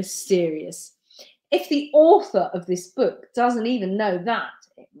 mysteries are mysterious. If the author of this book doesn't even know that,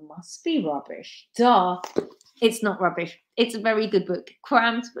 it must be rubbish. Duh. It's not rubbish. It's a very good book,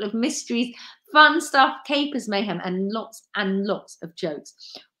 crammed full of mysteries, fun stuff, capers, mayhem, and lots of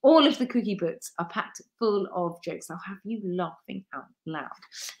jokes. All of the cookie books are packed full of jokes. They'll have you laughing out loud.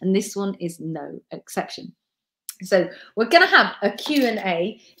 And this one is no exception. So we're going to have a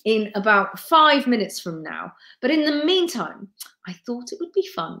Q&A in about 5 minutes from now. But in the meantime, I thought it would be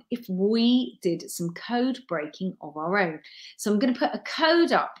fun if we did some code breaking of our own. So I'm going to put a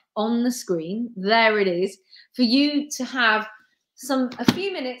code up on the screen. There it is, for you to have a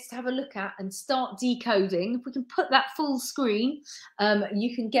few minutes to have a look at and start decoding. If we can put that full screen,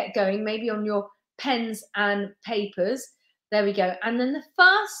 you can get going, maybe on your pens and papers. There we go. And then the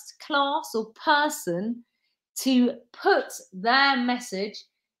first class or person to put their message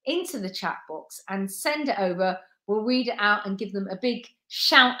into the chat box and send it over, we'll read it out and give them a big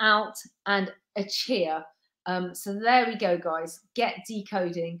shout out and a cheer. So there we go, guys. Get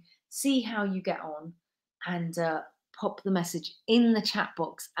decoding, see how you get on, and pop the message in the chat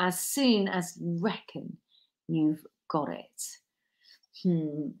box as soon as you reckon you've got it.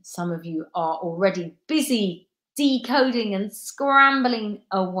 Some of you are already busy decoding and scrambling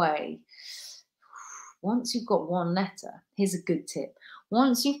away. Once you've got one letter, here's a good tip.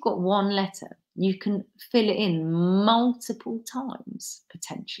 Once you've got one letter, you can fill it in multiple times,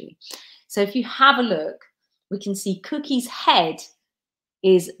 potentially. So if you have a look, we can see Cookie's head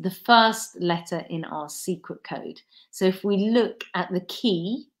is the first letter in our secret code. So if we look at the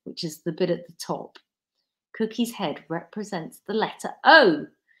key, which is the bit at the top, Cookie's head represents the letter O.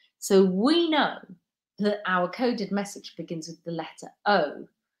 So we know that our coded message begins with the letter O.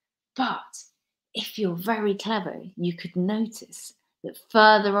 But if you're very clever, you could notice that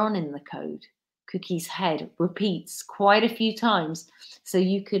further on in the code, Cookie's head repeats quite a few times. So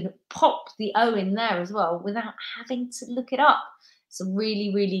you could pop the O in there as well without having to look it up. It's a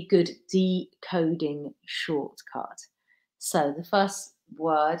really, really good decoding shortcut. So the first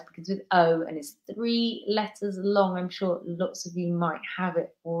word begins with O and it's 3 letters long. I'm sure lots of you might have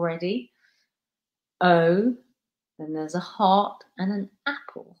it already. O, then there's a heart and an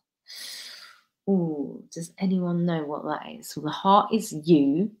apple. Ooh, does anyone know what that is? So the heart is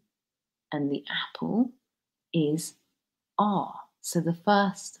U and the apple is R. So the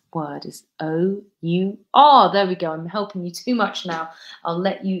first word is O-U-R. There we go. I'm helping you too much now. I'll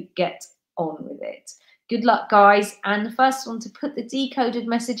let you get on with it. Good luck, guys. And the first one to put the decoded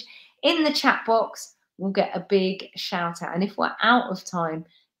message in the chat box will get a big shout out. And if we're out of time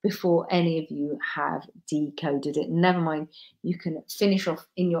before any of you have decoded it, never mind, you can finish off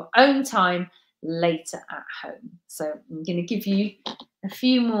in your own time later at home. So I'm going to give you a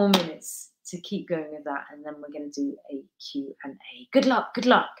few more minutes to keep going with that, and then we're going to do a Q&A. Good luck, good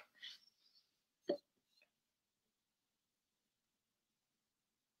luck.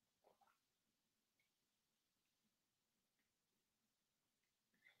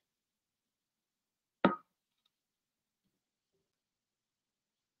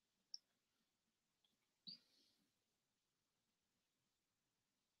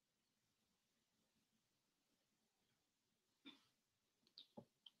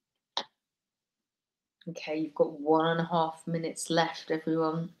 Okay, you've got 1.5 minutes left,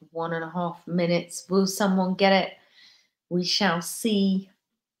 everyone. 1.5 minutes. Will someone get it? We shall see.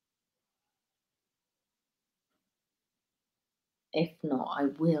 If not, I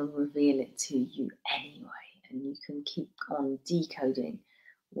will reveal it to you anyway, and you can keep on decoding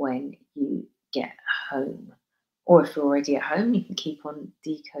when you get home. Or if you're already at home, you can keep on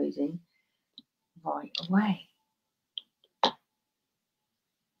decoding right away.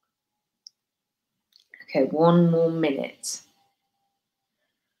 Okay, 1 more minute.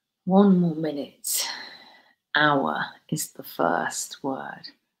 1 more minute. Hour is the first word.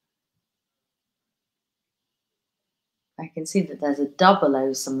 I can see that there's a double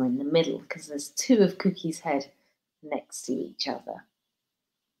O somewhere in the middle because there's 2 of Cookie's head next to each other.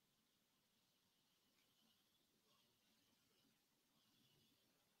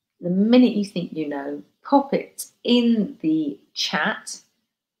 The minute you think you know, pop it in the chat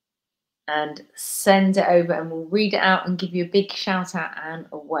and send it over, and we'll read it out and give you a big shout out and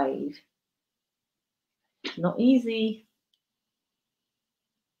a wave. Not easy.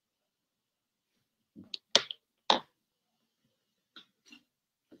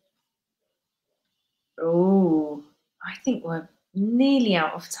 Oh, I think we're nearly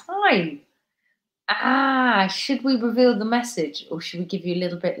out of time. Should we reveal the message or should we give you a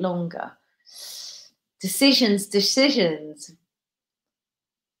little bit longer? Decisions.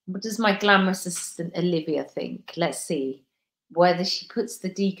 What does my glamorous assistant Olivia think? Let's see whether she puts the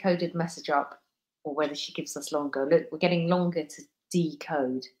decoded message up or whether she gives us longer. Look, we're getting longer to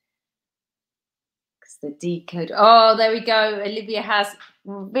decode. Because the decode. Oh, there we go. Olivia has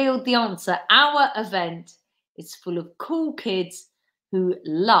revealed the answer. Our event is full of cool kids who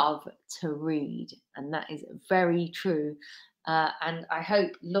love to read. And that is very true. And I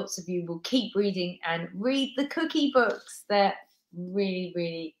hope lots of you will keep reading and read the cookie books. They're really,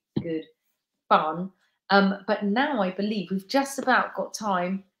 really good fun. But now I believe we've just about got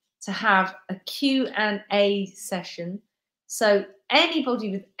time to have a Q&A session. So anybody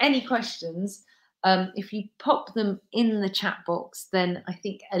with any questions, if you pop them in the chat box, then I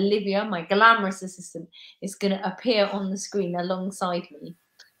think Olivia, my glamorous assistant, is going to appear on the screen alongside me.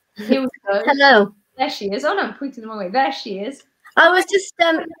 Here we go. Hello. There she is. Oh no, I'm pointing the wrong way. There she is. I was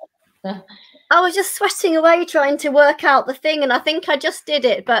just sweating away trying to work out the thing, and I think I just did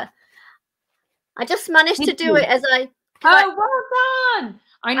it, but I just managed to do it as I. Oh, well done!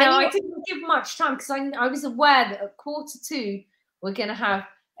 I know I didn't give much time because I was aware that at 1:45 we're going to have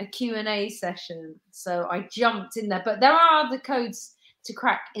a Q&A session, so I jumped in there. But there are other codes to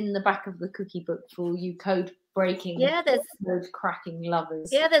crack in the back of the cookie book for you code breaking, code cracking lovers.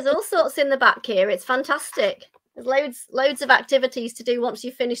 Yeah, there's all sorts in the back here. It's fantastic. There's loads of activities to do once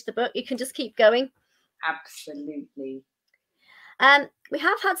you finish the book. You can just keep going. Absolutely. We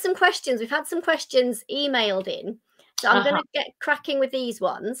have had some questions. We've had some questions emailed in. So I'm going to get cracking with these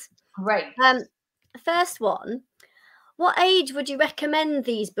ones. Great. First one, what age would you recommend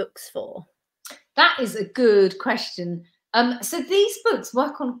these books for? That is a good question. So these books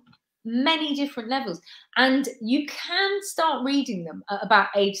work on many different levels, and you can start reading them at about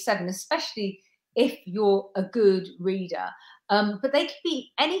age 7, especially if you're a good reader. But they could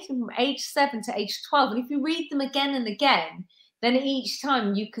be anything from age 7 to age 12. And if you read them again and again, then each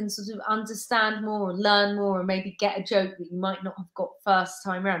time you can sort of understand more or learn more or maybe get a joke that you might not have got first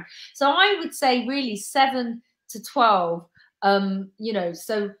time around. So I would say really 7 to 12. You know,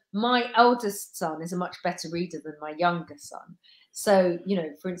 so my eldest son is a much better reader than my younger son. So, you know,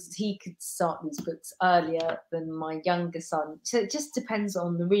 for instance, he could start these books earlier than my younger son. So it just depends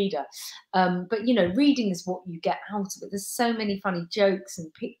on the reader. But, you know, reading is what you get out of it. There's so many funny jokes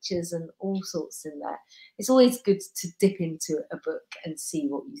and pictures and all sorts in there. It's always good to dip into a book and see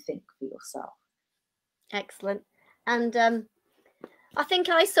what you think for yourself. Excellent. And I think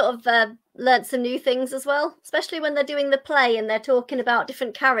I sort of learnt some new things as well, especially when they're doing the play and they're talking about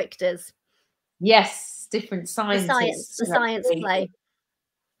different characters. Yes, different scientists. The science play.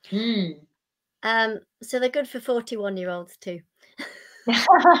 Mm. So they're good for 41-year-olds too.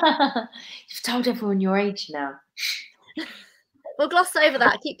 You've told everyone your age now. We'll gloss over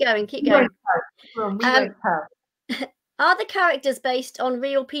that. Keep going. Keep going. Are the characters based on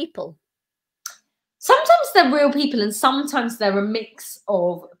real people? Sometimes they're real people and sometimes they're a mix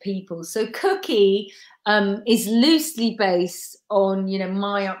of people. So Cookie is loosely based on, you know,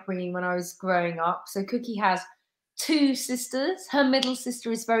 my upbringing when I was growing up. So Cookie has 2 sisters. Her middle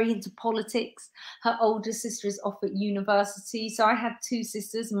sister is very into politics. Her older sister is off at university. So I had 2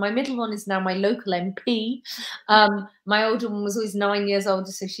 sisters, and my middle one is now my local MP. My older one was always 9 years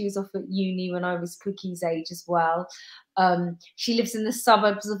older, so she was off at uni when I was Cookie's age as well. She lives in the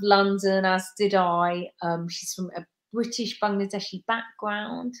suburbs of London, as did I. She's from a British Bangladeshi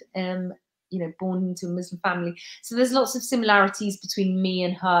background, you know, born into a Muslim family. So there's lots of similarities between me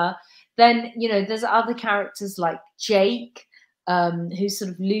and her. Then, you know, there's other characters like Jake, who's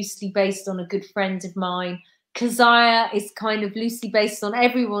sort of loosely based on a good friend of mine. Keziah is kind of loosely based on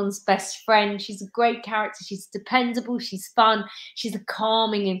everyone's best friend. She's a great character. She's dependable. She's fun. She's a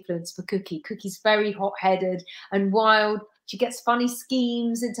calming influence for Cookie. Cookie's very hot-headed and wild. She gets funny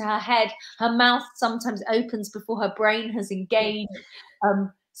schemes into her head. Her mouth sometimes opens before her brain has engaged.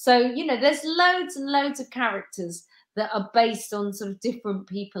 So, you know, there's loads and loads of characters that are based on sort of different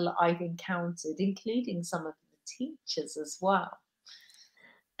people that I've encountered, including some of the teachers as well.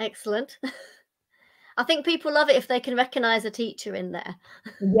 Excellent. I think people love it if they can recognise a teacher in there.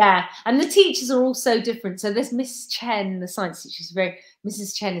 Yeah, and the teachers are all so different. So there's Miss Chen, the science teacher,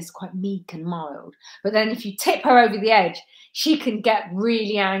 Mrs. Chen is quite meek and mild. But then if you tip her over the edge, she can get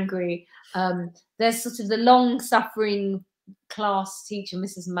really angry. There's sort of the long-suffering class teacher,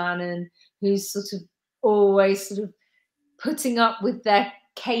 Mrs. Mannon, who's sort of always sort of putting up with their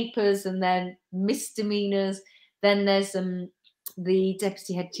capers and their misdemeanors. Then there's the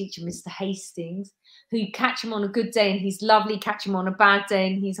deputy head teacher, Mr. Hastings, who catch him on a good day and he's lovely, catch him on a bad day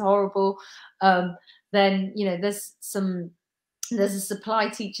and he's horrible. Then, you know, there's a supply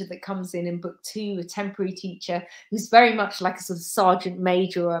teacher that comes in book 2, a temporary teacher who's very much like a sort of sergeant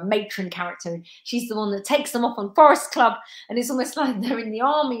major or a matron character. She's the one that takes them off on Forest Club, and it's almost like they're in the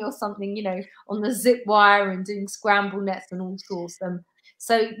army or something, you know, on the zip wire and doing scramble nets and all sorts.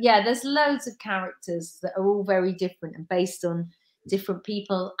 So yeah, there's loads of characters that are all very different and based on different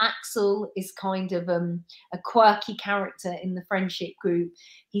people. Axel is kind of a quirky character in the friendship group.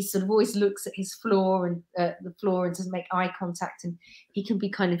 He sort of always looks at his floor and the floor and doesn't make eye contact, and he can be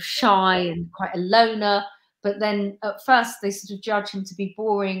kind of shy and quite a loner. But then at first they sort of judge him to be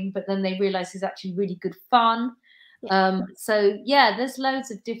boring, but then they realize he's actually really good fun. Yeah. So yeah, there's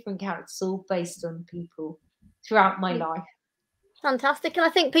loads of different characters all based on people throughout my life. Fantastic. And I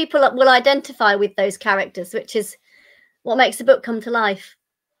think people will identify with those characters, which is what makes the book come to life.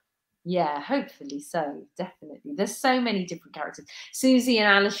 Yeah, hopefully so. Definitely. There's so many different characters. Susie and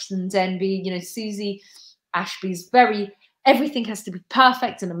Alison Denby, you know, Susie Ashby's everything has to be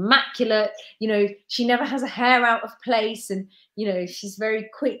perfect and immaculate. You know, she never has a hair out of place, and, you know, she's very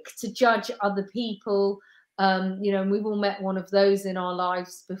quick to judge other people. You know, and we've all met one of those in our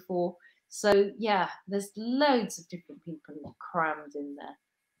lives before. So yeah, there's loads of different people crammed in there.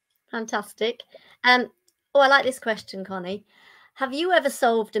 Fantastic. Oh, I like this question, Connie. Have you ever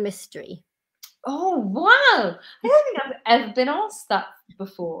solved a mystery? Oh, wow. I don't think I've ever been asked that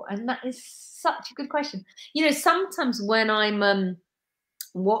before. And that is such a good question. You know, sometimes when I'm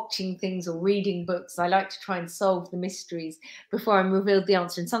watching things or reading books, I like to try and solve the mysteries before I'm revealed the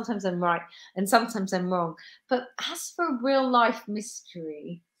answer. And sometimes I'm right and sometimes I'm wrong. But as for a real life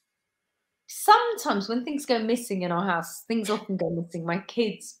mystery, sometimes when things go missing in our house, things often go missing. My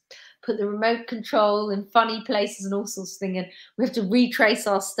kids put the remote control in funny places and all sorts of things, and we have to retrace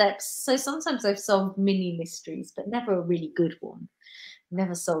our steps. So sometimes I've solved mini mysteries, but never a really good one.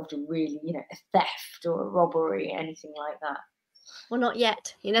 Never solved a really, you know, a theft or a robbery, anything like that. Well, not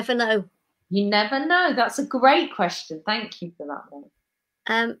yet. You never know. You never know. That's a great question. Thank you for that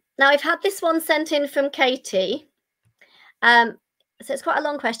one. Now, I've had this one sent in from Katie. So it's quite a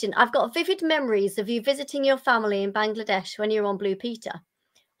long question. I've got vivid memories of you visiting your family in Bangladesh when you were on Blue Peter.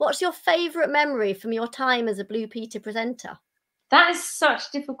 What's your favourite memory from your time as a Blue Peter presenter? That is such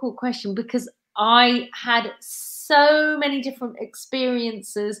a difficult question because I had so many different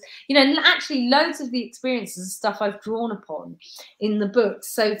experiences, you know, and actually loads of the experiences and stuff I've drawn upon in the book.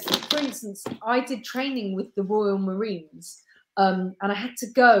 So, for instance, I did training with the Royal Marines, and I had to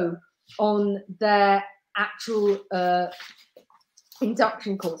go on their actual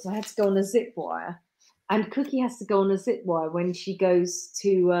induction course. I had to go on a zip wire, and Cookie has to go on a zip wire when she goes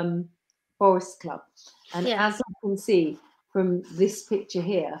to Forest Club. And as you can see from this picture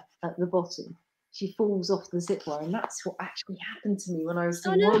here at the bottom, she falls off the zip wire, and that's what actually happened to me when I was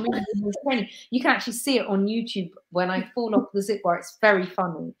doing training. You can actually see it on YouTube when I fall off the zip wire. It's very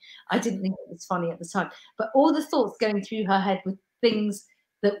funny. I didn't think it was funny at the time, but all the thoughts going through her head were things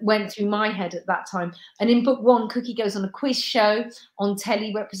that went through my head at that time. And in book 1, Cookie goes on a quiz show on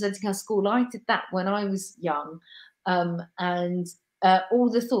telly representing her school. I did that when I was young, and all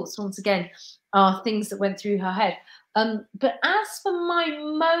the thoughts, once again, are things that went through her head. But as for my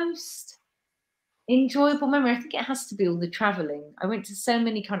most enjoyable memory, I think it has to be all the traveling. I went to so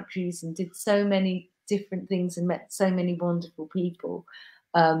many countries and did so many different things and met so many wonderful people.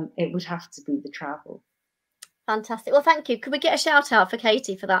 It would have to be the travel. Fantastic. Well, thank you. Could we get a shout out for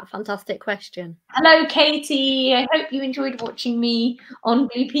Katie for that fantastic question? Hello, Katie. I hope you enjoyed watching me on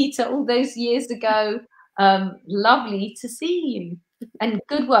Blue Peter all those years ago. Lovely to see you. And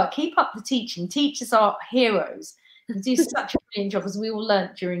good work. Keep up the teaching. Teachers are heroes. You do such a brilliant job, as we all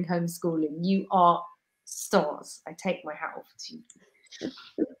learnt during homeschooling. You are stars. I take my hat off to you.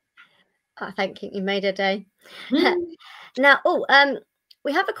 Thank you. You made a day. Now,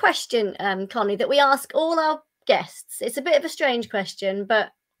 we have a question, Connie, that we ask all our guests. It's a bit of a strange question,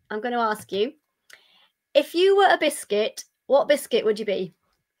 but I'm going to ask you. If you were a biscuit, what biscuit would you be?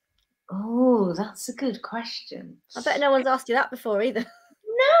 Oh, that's a good question. I bet no one's asked you that before either.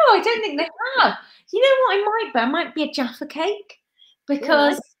 No, I don't think they have. You know what I might be? I might be a Jaffa cake,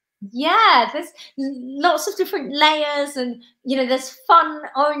 because yeah, there's lots of different layers, and you know, there's fun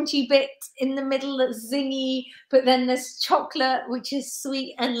orangey bit in the middle that's zingy, but then there's chocolate which is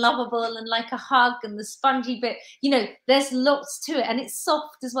sweet and lovable and like a hug, and the spongy bit, you know, there's lots to it, and it's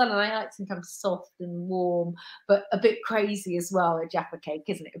soft as well. And I like to think I'm soft and warm, but a bit crazy as well. A Jaffa cake,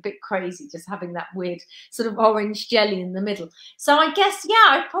 isn't it? A bit crazy, just having that weird sort of orange jelly in the middle. So I guess, yeah,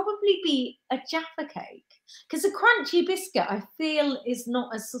 I'd probably be a Jaffa cake. Because a crunchy biscuit, I feel, is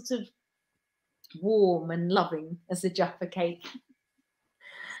not as sort of warm and loving as a Jaffa cake.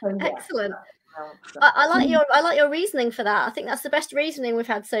 So, yeah, Excellent. that's my answer. I like your reasoning for that. I think that's the best reasoning we've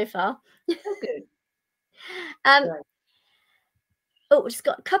had so far. Oh, good. Right. Oh, just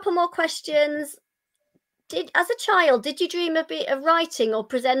got a couple more questions. As a child, did you dream a bit of writing or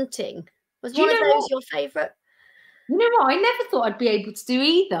presenting? Was one of those your favourite? You know what? I never thought I'd be able to do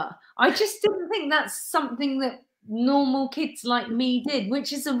either. I just didn't think that's something that normal kids like me did,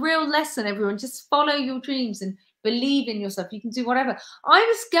 which is a real lesson, everyone. Just follow your dreams and believe in yourself. You can do whatever. I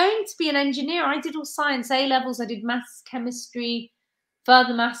was going to be an engineer. I did all science, A levels. I did maths, chemistry,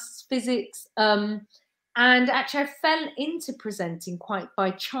 further maths, physics. And actually, I fell into presenting quite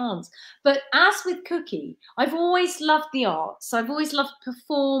by chance. But as with Cookie, I've always loved the arts. I've always loved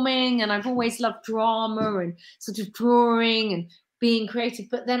performing, and I've always loved drama and sort of drawing and being creative.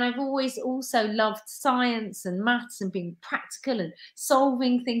 But then I've always also loved science and maths and being practical and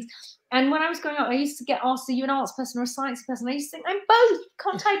solving things. And when I was growing up, I used to get asked, are you an arts person or a science person? I used to think, I'm both.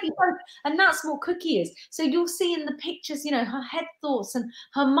 Can't I be both? And that's what Cookie is. So you'll see in the pictures, you know, her head thoughts and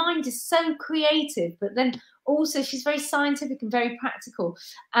her mind is so creative, but then also she's very scientific and very practical.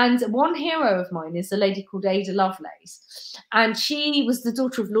 And one hero of mine is a lady called Ada Lovelace. And she was the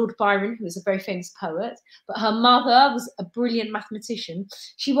daughter of Lord Byron, who was a very famous poet. But her mother was a brilliant mathematician.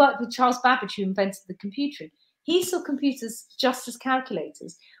 She worked with Charles Babbage, who invented the computer. He saw computers just as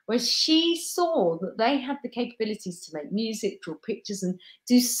calculators, whereas she saw that they had the capabilities to make music, draw pictures, and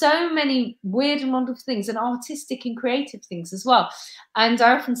do so many weird and wonderful things, and artistic and creative things as well. And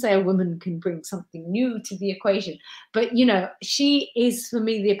I often say a woman can bring something new to the equation. But, you know, she is, for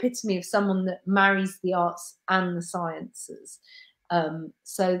me, the epitome of someone that marries the arts and the sciences.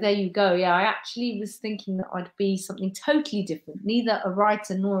 So there you go. Yeah, I actually was thinking that I'd be something totally different, neither a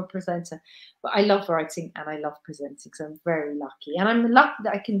writer nor a presenter, but I love writing and I love presenting, so I'm very lucky. And I'm lucky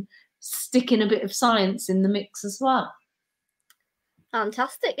that I can stick in a bit of science in the mix as well.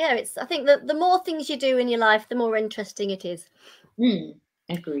 Fantastic. Yeah, I think that the more things you do in your life, the more interesting it is.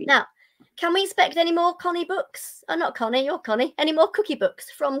 Agreed. Now, can we expect any more Konnie books? Oh, not Konnie, you're Konnie. Any more Cookie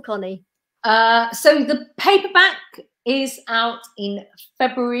books from Konnie? So the paperback is out in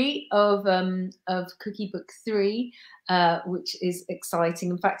February of Cookie Book 3, which is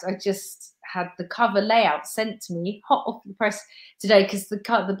exciting. In fact, I just had the cover layout sent to me hot off the press today, because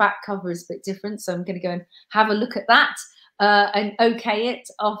the back cover is a bit different. So I'm going to go and have a look at that and okay it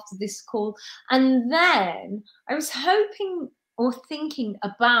after this call. And then I was hoping or thinking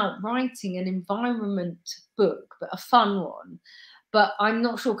about writing an environment book, but a fun one. But I'm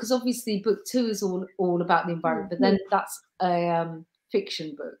not sure, because obviously book 2 is all about the environment, but then that's a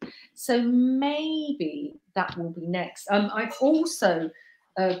fiction book. So maybe that will be next. I've also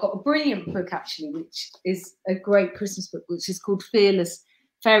got a brilliant book, actually, which is a great Christmas book, which is called Fearless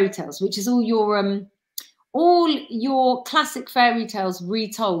Fairy Tales, which is all your classic fairy tales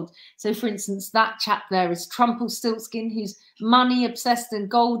retold. So, for instance, that chap there is Rumpelstiltskin, who's money obsessed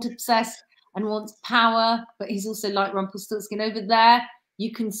and gold obsessed and wants power, but he's also like Rumpelstiltskin. Over there,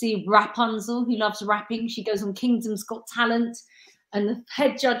 you can see Rapunzel, who loves rapping. She goes on Kingdom's Got Talent, and the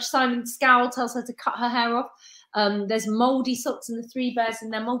head judge, Simon Scowl, tells her to cut her hair off. There's Mouldy Socks and the Three Bears,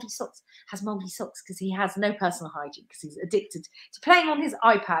 and their Mouldy Socks has Mouldy Socks because he has no personal hygiene, because he's addicted to playing on his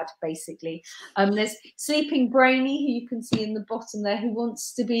iPad, basically. There's Sleeping Brainy, who you can see in the bottom there, who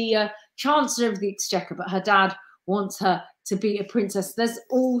wants to be a Chancellor of the Exchequer, but her dad wants her to be a princess. There's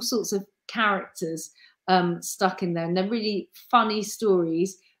all sorts of characters stuck in there, and they're really funny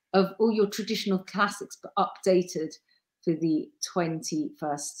stories of all your traditional classics, but updated for the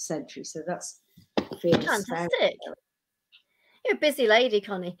 21st century. So that's fantastic. You're a busy lady,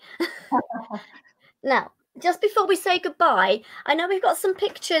 Konnie. Now, just before we say goodbye, I know we've got some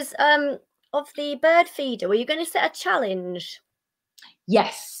pictures of the bird feeder. Were you going to set a challenge?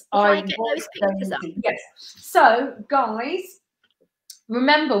 Yes, I get those pictures up. Yes. So, guys,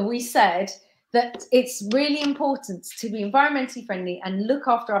 remember we said that it's really important to be environmentally friendly and look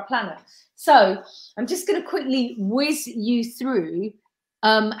after our planet. So I'm just going to quickly whiz you through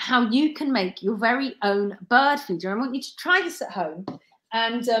how you can make your very own bird feeder. I want you to try this at home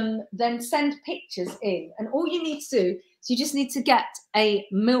and then send pictures in. And all you need to do is you just need to get a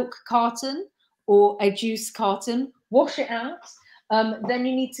milk carton or a juice carton, wash it out. Then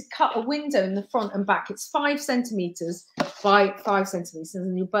you need to cut a window in the front and back. It's 5 centimeters by 5 centimeters,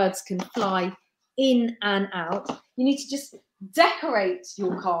 and your birds can fly in and out. You need to just decorate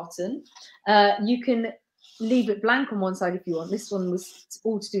your carton. You can leave it blank on one side if you want. This one was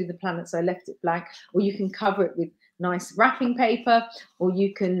all to do with the planet, so I left it blank. Or you can cover it with nice wrapping paper, or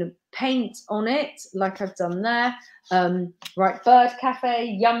you can paint on it like I've done there. Right, Bird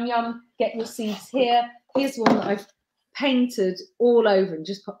Cafe, yum yum, get your seeds here. Here's one that I've painted all over and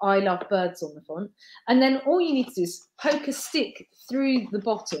just put I love birds on the front. And then all you need to do is poke a stick through the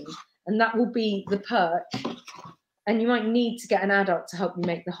bottom, and that will be the perch. And you might need to get an adult to help you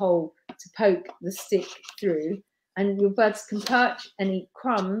make the hole to poke the stick through, and your birds can perch and eat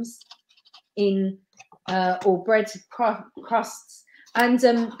crumbs in or bread crusts. And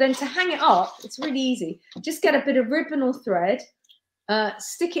then to hang it up, it's really easy. Just get a bit of ribbon or thread,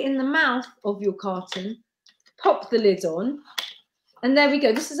 stick it in the mouth of your carton, pop the lid on, and there we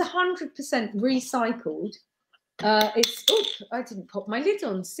go. This is 100% recycled. I didn't pop my lid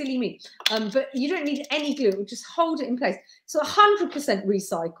on, silly me. But you don't need any glue, it'll just hold it in place. So 100%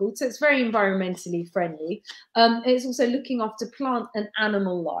 recycled, so it's very environmentally friendly. It's also looking after plant and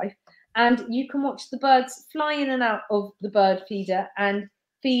animal life. And you can watch the birds fly in and out of the bird feeder and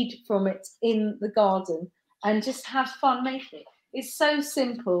feed from it in the garden and just have fun making it. It's so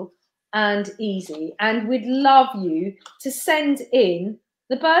simple and easy. And we'd love you to send in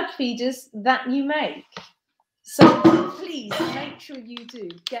the bird feeders that you make. So please make sure you do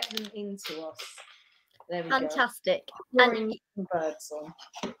get them into us. There we Fantastic. go. Fantastic. And birds on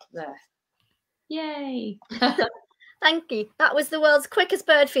there. Yay. Thank you. That was the world's quickest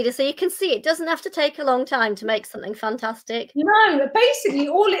bird feeder. So you can see it doesn't have to take a long time to make something fantastic. No, basically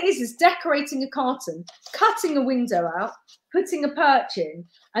all it is decorating a carton, cutting a window out, putting a perch in,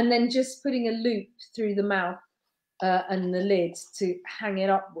 and then just putting a loop through the mouth and the lid to hang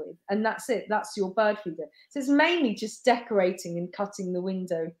it up with. And that's it. That's your bird feeder. So it's mainly just decorating and cutting the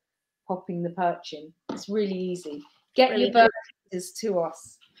window, popping the perch in. It's really easy. Get your bird feeders to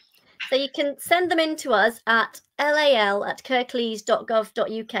us. So you can send them in to us at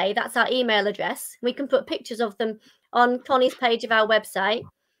lal@kirklees.gov.uk. That's our email address. We can put pictures of them on Connie's page of our website.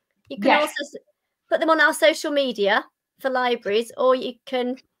 You can also put them on our social media for libraries, or you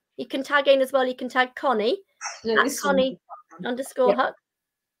can tag in as well. You can tag Connie at Connie_Huq.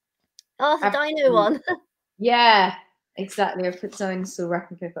 Oh, the dino one. Yeah, exactly. I've put dinosaur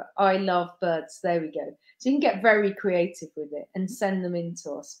wrapping paper. I love birds. There we go. So you can get very creative with it and send them in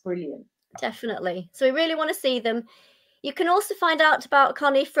to us. Brilliant. Definitely. So we really want to see them. You can also find out about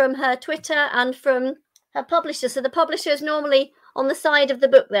Connie from her Twitter and from her publisher. So the publisher is normally on the side of the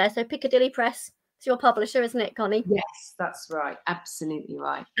book there. So Piccadilly Press is your publisher, isn't it, Connie? Yes, that's right. Absolutely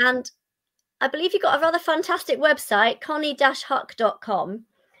right. And I believe you've got a rather fantastic website, konnie-huq.com.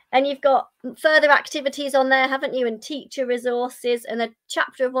 And you've got further activities on there, haven't you? And teacher resources and a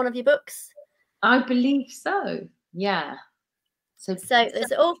chapter of one of your books. I believe so. Yeah. So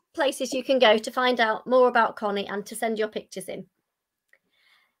there's all places you can go to find out more about Connie and to send your pictures in.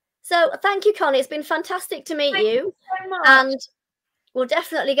 So thank you, Connie. It's been fantastic to meet you. So much. And we'll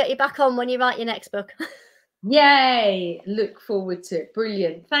definitely get you back on when you write your next book. Yay. Look forward to it.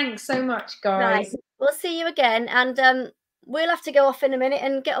 Brilliant. Thanks so much, guys. Right. We'll see you again. And we'll have to go off in a minute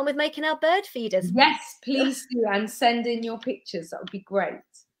and get on with making our bird feeders. Yes, please do. And send in your pictures. That would be great.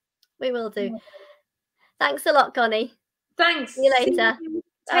 We will do. Thanks a lot, Connie. Thanks. See you later.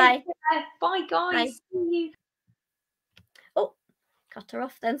 Bye. Bye, guys. Bye. See you. Oh, cut her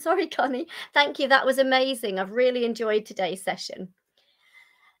off then. Sorry, Connie. Thank you. That was amazing. I've really enjoyed today's session.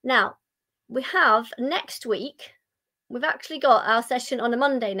 Now, we have next week, we've actually got our session on a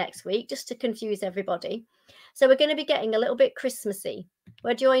Monday next week, just to confuse everybody. So we're going to be getting a little bit Christmassy.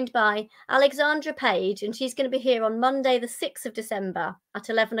 We're joined by Alexandra Page, and she's going to be here on Monday, the 6th of December at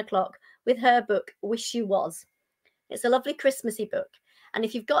 11 o'clock with her book, Wish You Was. It's a lovely Christmassy book. And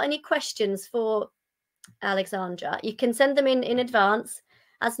if you've got any questions for Alexandra, you can send them in advance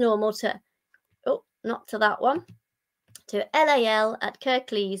as normal to, oh, not to that one, to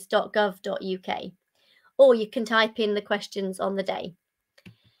lal@kirklees.gov.uk. Or you can type in the questions on the day.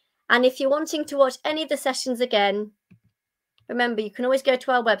 And if you're wanting to watch any of the sessions again, remember, you can always go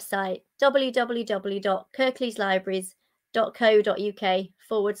to our website,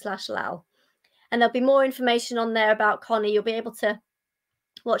 www.kirkleeslibraries.co.uk/lal. And there'll be more information on there about Connie. You'll be able to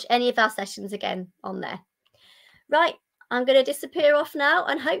watch any of our sessions again on there. Right, I'm going to disappear off now,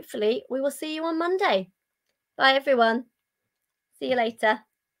 and hopefully we will see you on Monday. Bye, everyone. See you later.